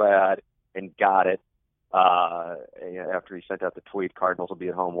so bad and got it. After he sent out the tweet, Cardinals will be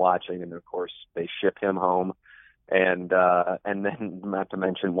at home watching, and of course they ship him home. And then, not to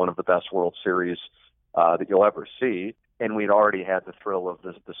mention, one of the best World Series that you'll ever see. And we'd already had the thrill of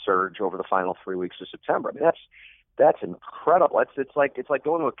the surge over the final 3 weeks of September. I mean, that's incredible. It's like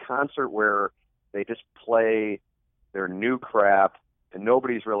going to a concert where they just play their new crap and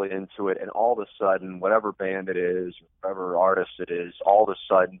nobody's really into it, and all of a sudden, whatever band it is, whatever artist it is, all of a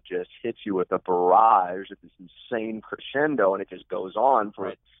sudden just hits you with a barrage of this insane crescendo, and it just goes on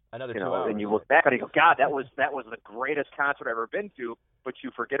for another 2 2 hours. And you look back and you go, God, that was the greatest concert I've ever been to. But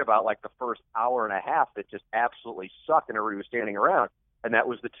you forget about like the first hour and a half that just absolutely sucked, and everybody was standing around, and that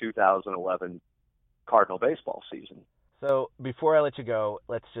was the 2011 Cardinal baseball season. So before I let you go,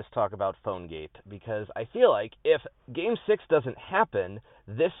 let's just talk about PhoneGate, because I feel like if Game 6 doesn't happen,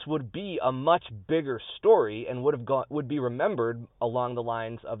 this would be a much bigger story and would be remembered along the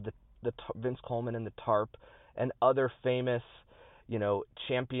lines of the Vince Coleman and the tarp and other famous, you know,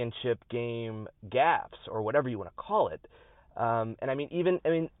 championship game gaffes or whatever you want to call it. And I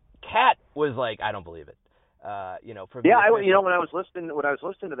mean, Cat was like, I don't believe it. When I was listening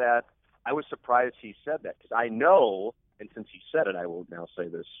to that, I was surprised he said that, because I know. And since he said it, I will now say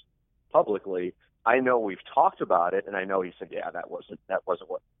this publicly. I know we've talked about it, and I know he said, "Yeah, that wasn't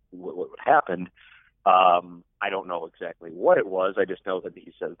what happened." I don't know exactly what it was. I just know that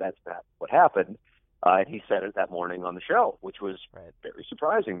he said that's not what happened, and he said it that morning on the show, which was very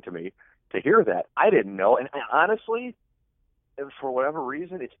surprising to me to hear that. I didn't know, and honestly, for whatever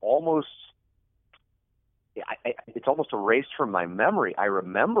reason, it's almost erased from my memory. I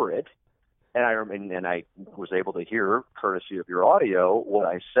remember it. And I was able to hear, courtesy of your audio, what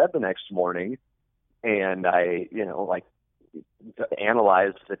I said the next morning, and I,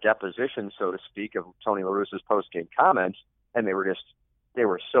 analyzed the deposition, so to speak, of Tony La Russa's post-game comments, and they were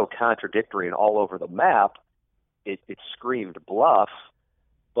so contradictory and all over the map, it screamed bluff.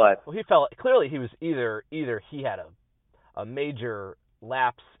 But he felt clearly he was either he had a major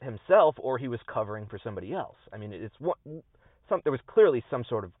lapse himself, or he was covering for somebody else. I mean, there was clearly some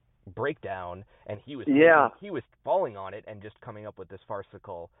sort of breakdown, and he was falling on it and just coming up with this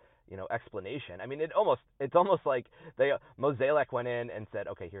farcical, explanation. I mean, it's almost like Mozeliak went in and said,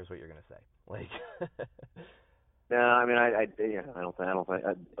 "Okay, here's what you're going to say." Like, no, I mean, I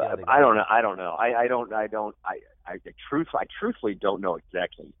don't know. I truthfully don't know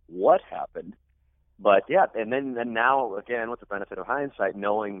exactly what happened, but yeah, and then now again, with the benefit of hindsight,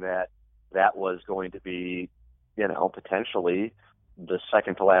 knowing that was going to be, potentially the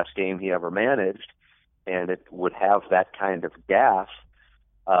second to last game he ever managed, and it would have that kind of gaffe.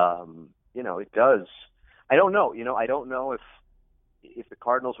 It does. I don't know. I don't know if the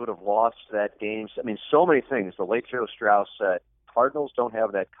Cardinals would have lost that game. I mean, so many things. The late Joe Strauss said, Cardinals don't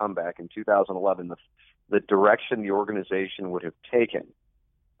have that comeback in 2011. The direction the organization would have taken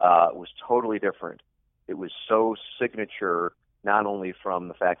was totally different. It was so signature, not only from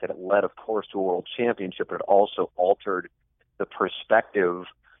the fact that it led, of course, to a world championship, but it also altered the perspective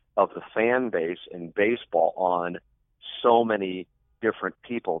of the fan base in baseball on so many different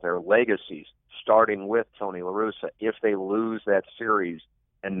people, their legacies, starting with Tony La Russa. If they lose that series,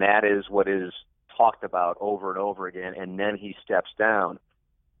 and that is what is talked about over and over again, and then he steps down,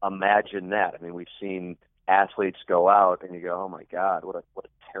 imagine that. I mean, we've seen athletes go out, and you go, oh my God, what a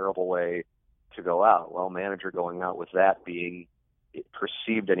terrible way to go out. Well, manager going out with that being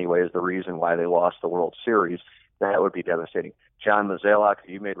perceived anyway as the reason why they lost the World Series, that would be devastating. John Mozeliak,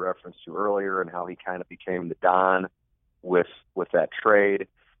 who you made reference to earlier, and how he kind of became the Don with that trade.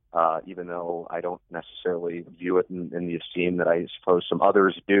 even though I don't necessarily view it in the esteem that I suppose some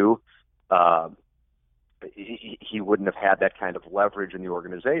others do. He wouldn't have had that kind of leverage in the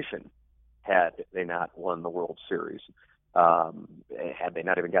organization had they not won the World Series. Had they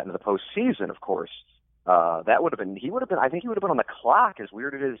not even gotten to the postseason, of course. That would have been, I think he would have been on the clock, as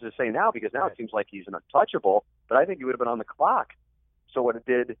weird it is to say now, because now it seems like he's an untouchable, but I think he would have been on the clock. So what it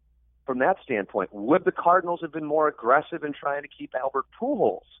did from that standpoint, would the Cardinals have been more aggressive in trying to keep Albert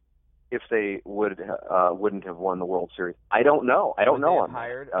Pujols if they wouldn't have won the World Series? I don't know.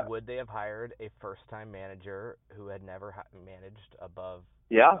 Would they have hired a first-time manager who had never managed above?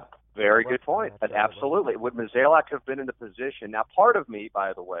 Yeah, very good point. Absolutely. Would Mozeliak have been in the position? Now, part of me,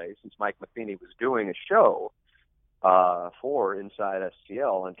 by the way, since Mike Matheny was doing a show for Inside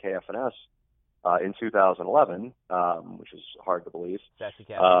STL and KFNS in 2011, which is hard to believe,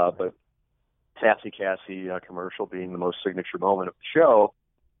 but Sassy Cassie commercial being the most signature moment of the show,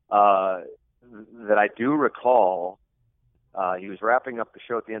 that I do recall. He was wrapping up the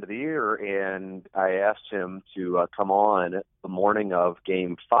show at the end of the year, and I asked him to come on the morning of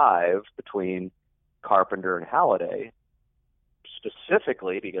Game 5 between Carpenter and Halladay,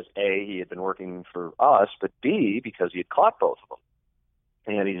 specifically because A, he had been working for us, but B, because he had caught both of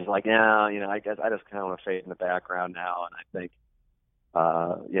them. And he's like, yeah, I guess I just kind of want to fade in the background now, and I think,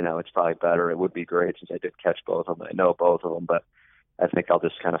 it's probably better. It would be great since I did catch both of them. I know both of them, but I think I'll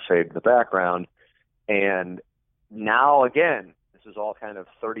just kind of fade in the background. And now, again, this is all kind of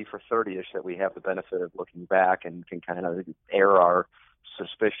 30 for 30-ish that we have the benefit of looking back and can kind of air our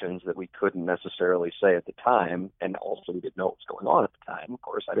suspicions that we couldn't necessarily say at the time. And also we didn't know what was going on at the time. Of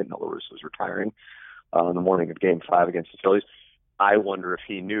course, I didn't know La Russa was retiring on the morning of Game 5 against the Phillies. I wonder if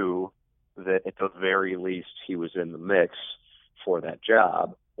he knew that at the very least he was in the mix for that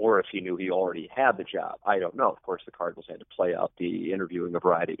job, or if he knew he already had the job. I don't know. Of course, the Cardinals had to play out the interviewing a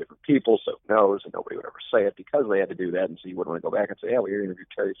variety of different people, so who knows, and nobody would ever say it because they had to do that, and so you wouldn't want to go back and say, yeah, we interviewed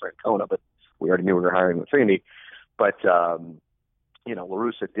Terry Francona, but we already knew we were hiring Matheny. But, La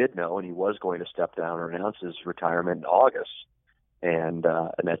Russa did know, and he was going to step down or announce his retirement in August, and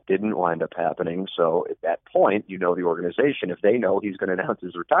that didn't wind up happening. So at that point, the organization, if they know he's going to announce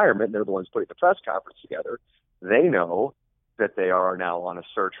his retirement, and they're the ones putting the press conference together, they know that they are now on a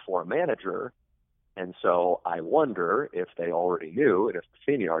search for a manager. And so I wonder if they already knew, and if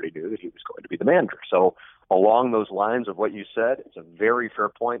Matheny already knew, that he was going to be the manager. So along those lines of what you said, it's a very fair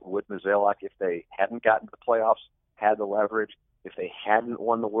point. Would Mozeliak, if they hadn't gotten to the playoffs, had the leverage, if they hadn't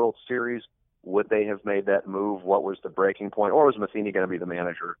won the World Series, would they have made that move? What was the breaking point? Or was Matheny going to be the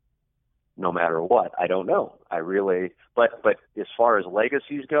manager no matter what? I don't know. But as far as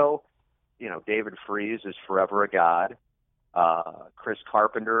legacies go, David Freese is forever a god. Chris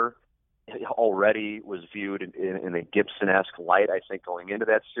Carpenter already was viewed in a Gibson-esque light, I think, going into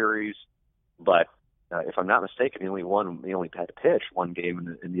that series. But if I'm not mistaken, he only had to pitch one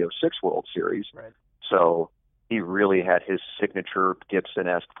game in the 06 World Series. Right. So he really had his signature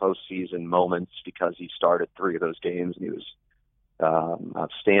Gibson-esque postseason moments because he started 3 of those games, and he was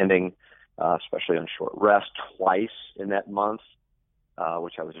outstanding, especially on short rest twice in that month.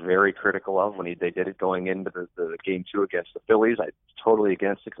 Which I was very critical of when they did it going into the Game 2 against the Phillies. I was totally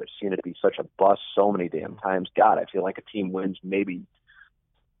against it because I've seen it be such a bust so many damn times. God, I feel like a team wins maybe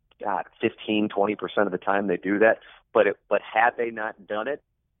 15, 20% of the time they do that. But had they not done it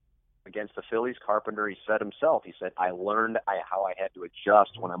against the Phillies, Carpenter, he said himself, I learned how I had to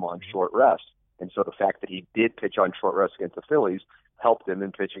adjust when I'm on short rest. And so the fact that he did pitch on short rest against the Phillies helped him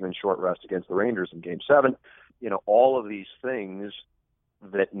in pitching on short rest against the Rangers in Game 7. All of these things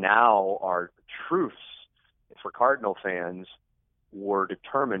that now are truths for Cardinal fans were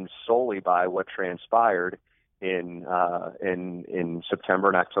determined solely by what transpired in September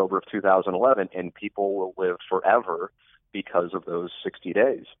and October of 2011, and people will live forever because of those 60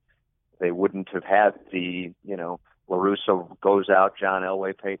 days. They wouldn't have had the, La Russa goes out John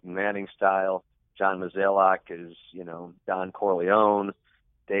Elway, Peyton Manning style. John Mozeliak is, Don Corleone.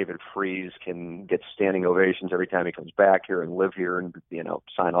 David Freese can get standing ovations every time he comes back here and live here and,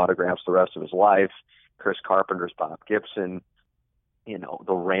 sign autographs the rest of his life. Chris Carpenter's Bob Gibson.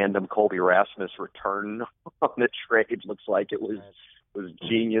 The random Colby Rasmus return on the trade looks like it was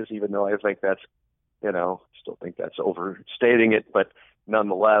genius, even though I think that's, still think that's overstating it, but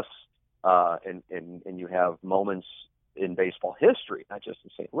nonetheless, and you have moments in baseball history, not just in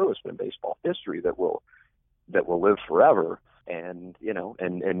St. Louis, but in baseball history that will live forever. And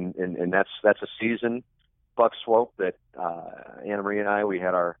and that's a season, Buck Swope, that Anna Marie and I, we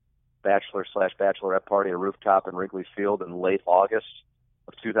had our bachelor/bachelorette party at a rooftop in Wrigley Field in late August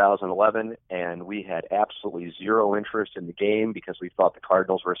of 2011, and we had absolutely zero interest in the game because we thought the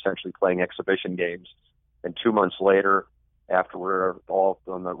Cardinals were essentially playing exhibition games. And 2 months later, after we're all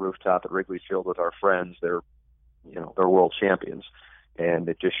on the rooftop at Wrigley Field with our friends, they're world champions. And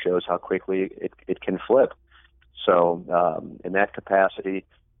it just shows how quickly it can flip. So in that capacity,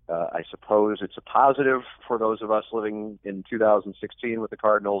 I suppose it's a positive for those of us living in 2016 with the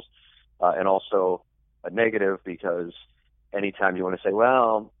Cardinals, and also a negative because anytime you want to say,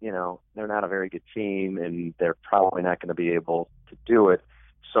 well, they're not a very good team and they're probably not going to be able to do it,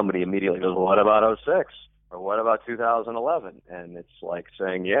 somebody immediately goes, well, what about 06? Or what about 2011? And it's like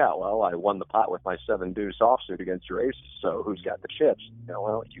saying, yeah, well, I won the pot with my 7-deuce offsuit against your aces, so who's got the chips?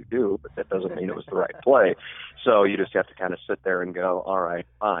 Well, you do, but that doesn't mean it was the right play. So you just have to kind of sit there and go, all right,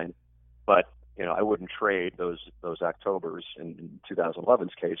 fine. But, I wouldn't trade those Octobers, in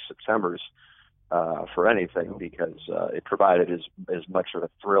 2011's case, Septembers, for anything because it provided as much of a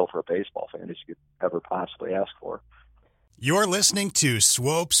thrill for a baseball fan as you could ever possibly ask for. You're listening to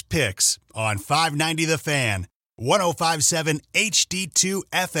Swope's Picks on 590 The Fan, 105.7 HD2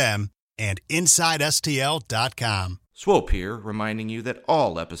 FM, and InsideSTL.com. Swope here, reminding you that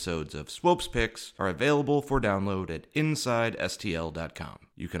all episodes of Swope's Picks are available for download at InsideSTL.com.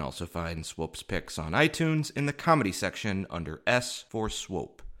 You can also find Swope's Picks on iTunes in the comedy section under S for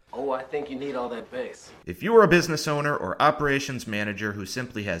Swope. Oh, I think you need all that bass. If you are a business owner or operations manager who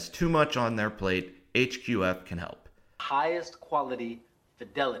simply has too much on their plate, HQF can help. Highest quality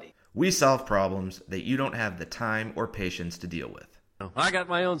fidelity. We solve problems that you don't have the time or patience to deal with. I got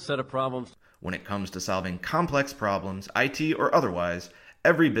my own set of problems. When it comes to solving complex problems, IT or otherwise,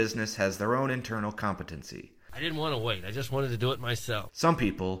 every business has their own internal competency. I didn't want to wait. I just wanted to do it myself. Some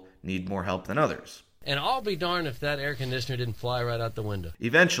people need more help than others. And I'll be darned if that air conditioner didn't fly right out the window.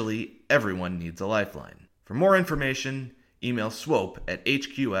 Eventually, everyone needs a lifeline. For more information, email swope at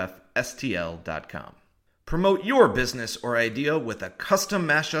hqfstl.com. Promote your business or idea with a custom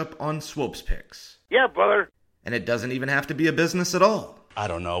mashup on Swope's Picks. Yeah, brother. And it doesn't even have to be a business at all. I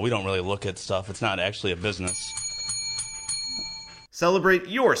don't know. We don't really look at stuff. It's not actually a business. Celebrate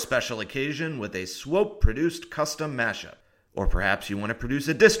your special occasion with a Swope-produced custom mashup. Or perhaps you want to produce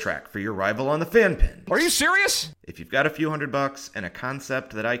a diss track for your rival on the fan pin. Are you serious? If you've got a few $100 and a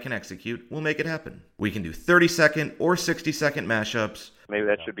concept that I can execute, we'll make it happen. We can do 30-second or 60-second mashups. Maybe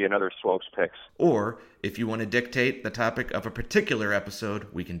that should be another Swope's Picks. Or, if you want to dictate the topic of a particular episode,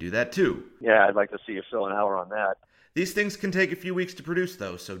 we can do that too. Yeah, I'd like to see you fill an hour on that. These things can take a few weeks to produce,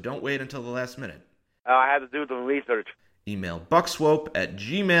 though, so don't wait until the last minute. I had to do the research. Email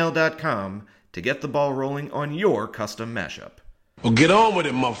buckswope@gmail.com to get the ball rolling on your custom mashup. Well, get on with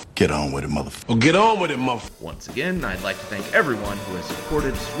it, motherfucker. Get on with it, motherfucker. Well, get on with it, motherfucker. Once again, I'd like to thank everyone who has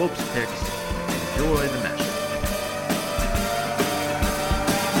supported Swope's Picks. Enjoy the mashup.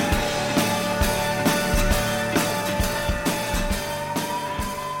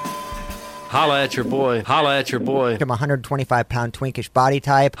 Holla at your boy. Holla at your boy. I'm a 125-pound twinkish body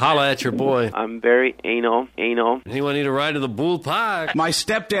type. Holla at your boy. I'm very anal. Anyone need a ride to the Bull Park? My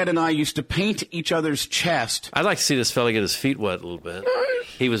stepdad and I used to paint each other's chest. I'd like to see this fella get his feet wet a little bit.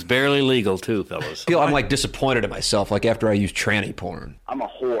 He was barely legal, too, fellas. I'm like disappointed in myself, like after I used tranny porn. I'm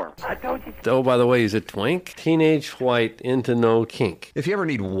a whore. I told you. Oh, by the way, he's a twink. Teenage white into no kink. If you ever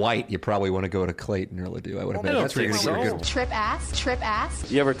need white, you probably want to go to Clayton or Ledoux. I would have That's where you're going to get a good one. Trip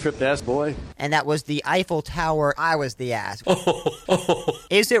ass. You ever tripped ass, boy? And that was the Eiffel Tower. I was the ass.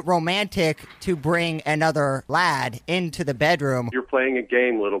 Is it romantic to bring another lad into the bedroom? You're playing a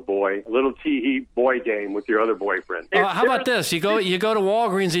game, little boy. A little tee-hee boy game with your other boyfriend. How about this? You go to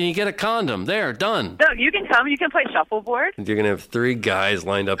Walgreens and you get a condom. There, done. No, you can come. You can play shuffleboard. You're going to have 3 guys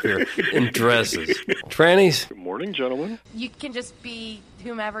lined up here in dresses. Trannies. Good morning, gentlemen. You can just be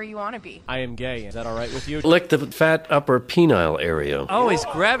whomever you want to be. I am gay. Is that all right with you? Lick the fat upper penile area. Oh, he's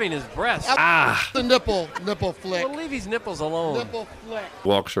grabbing his breast. The nipple flick. Well, leave his nipples alone. Nipple flick.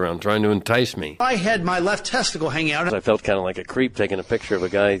 Walks around trying to entice me. I had my left testicle hanging out. I felt kind of like a creep taking a picture of a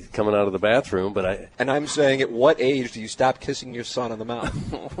guy coming out of the bathroom, but And I'm saying, at what age do you stop kissing your son on the mouth?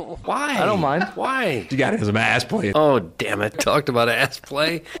 Why? I don't mind. Why? You got some ass play. Oh, damn it. Talked about ass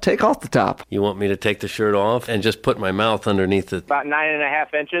play. Take off the top. You want me to take the shirt off and just put my mouth underneath it? About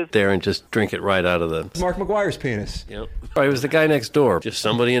 9.5 inches. There and just drink it right out of the... Mark McGuire's penis. Yep. It was the guy next door. Just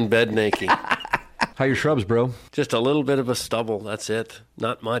somebody in bed naked. How your shrubs, bro? Just a little bit of a stubble. That's it.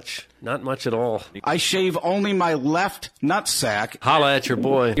 Not much. Not much at all. I shave only my left nutsack. Holla at your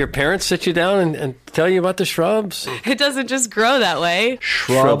boy. Your parents sit you down and tell you about the shrubs? It doesn't just grow that way.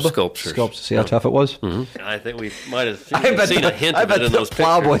 Shrub sculptures. See how tough it was? Mm-hmm. I think we might have seen a hint of it in those pictures.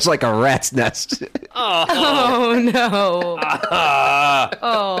 Plowboy's like a rat's nest. Oh, no.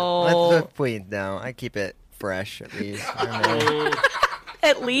 Oh. Let's please, no. I keep it fresh, at least.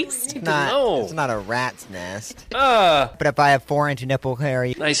 At least? It's not a rat's nest. But if I have 4-inch nipple hair,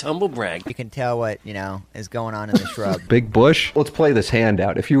 nice humble brag. You can tell what, is going on in the shrub. Big bush? Let's play this hand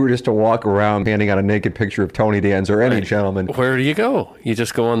out. If you were just to walk around handing out a naked picture of Tony Danza or any gentleman. Where do you go? You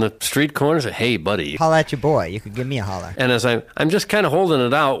just go on the street corner and say, hey, buddy. Holla at your boy. You could give me a holler. And as I'm just kind of holding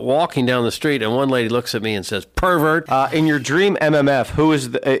it out, walking down the street, and one lady looks at me and says, pervert. In your dream MMF, who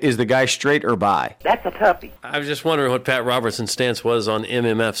is the guy straight or bi? That's a toughie. I was just wondering what Pat Robertson's stance was on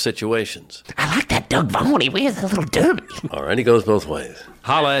MMF situations. I like that Doug Vaughn. He wears a little derby. All right, he goes both ways.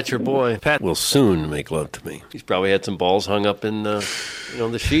 Holla at your boy. Pat will soon make love to me. He's probably had some balls hung up in, the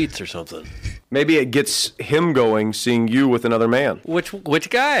sheets or something. Maybe it gets him going, seeing you with another man. Which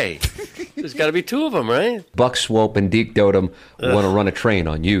guy? There's got to be two of them, right? Buck Swope and Deke Dotem want to run a train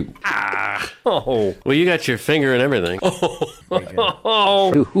on you. Oh, well, you got your finger and everything.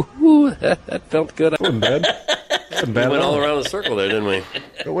 That felt good. That wasn't bad. We went all around the circle there, didn't we?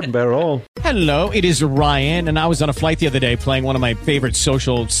 That wasn't bad at all. Hello, it is Ryan, and I was on a flight the other day playing one of my favorite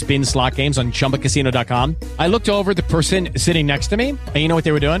social spin slot games on ChumbaCasino.com. I looked over at the person sitting next to me, and you know what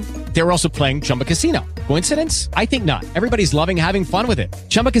they were doing? They were also playing Chumba Casino. Coincidence? I think not. Everybody's loving having fun with it.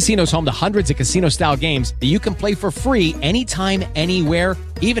 Chumba Casino is home to hundreds of casino-style games that you can play for free anytime, anywhere,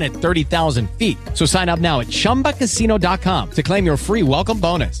 even at 30,000 feet. So sign up now at ChumbaCasino.com to claim your free welcome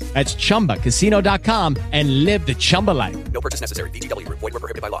bonus. That's ChumbaCasino.com and live the Chumba life. No purchase necessary. VGW. Void where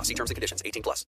prohibited by law. See terms and conditions. 18+.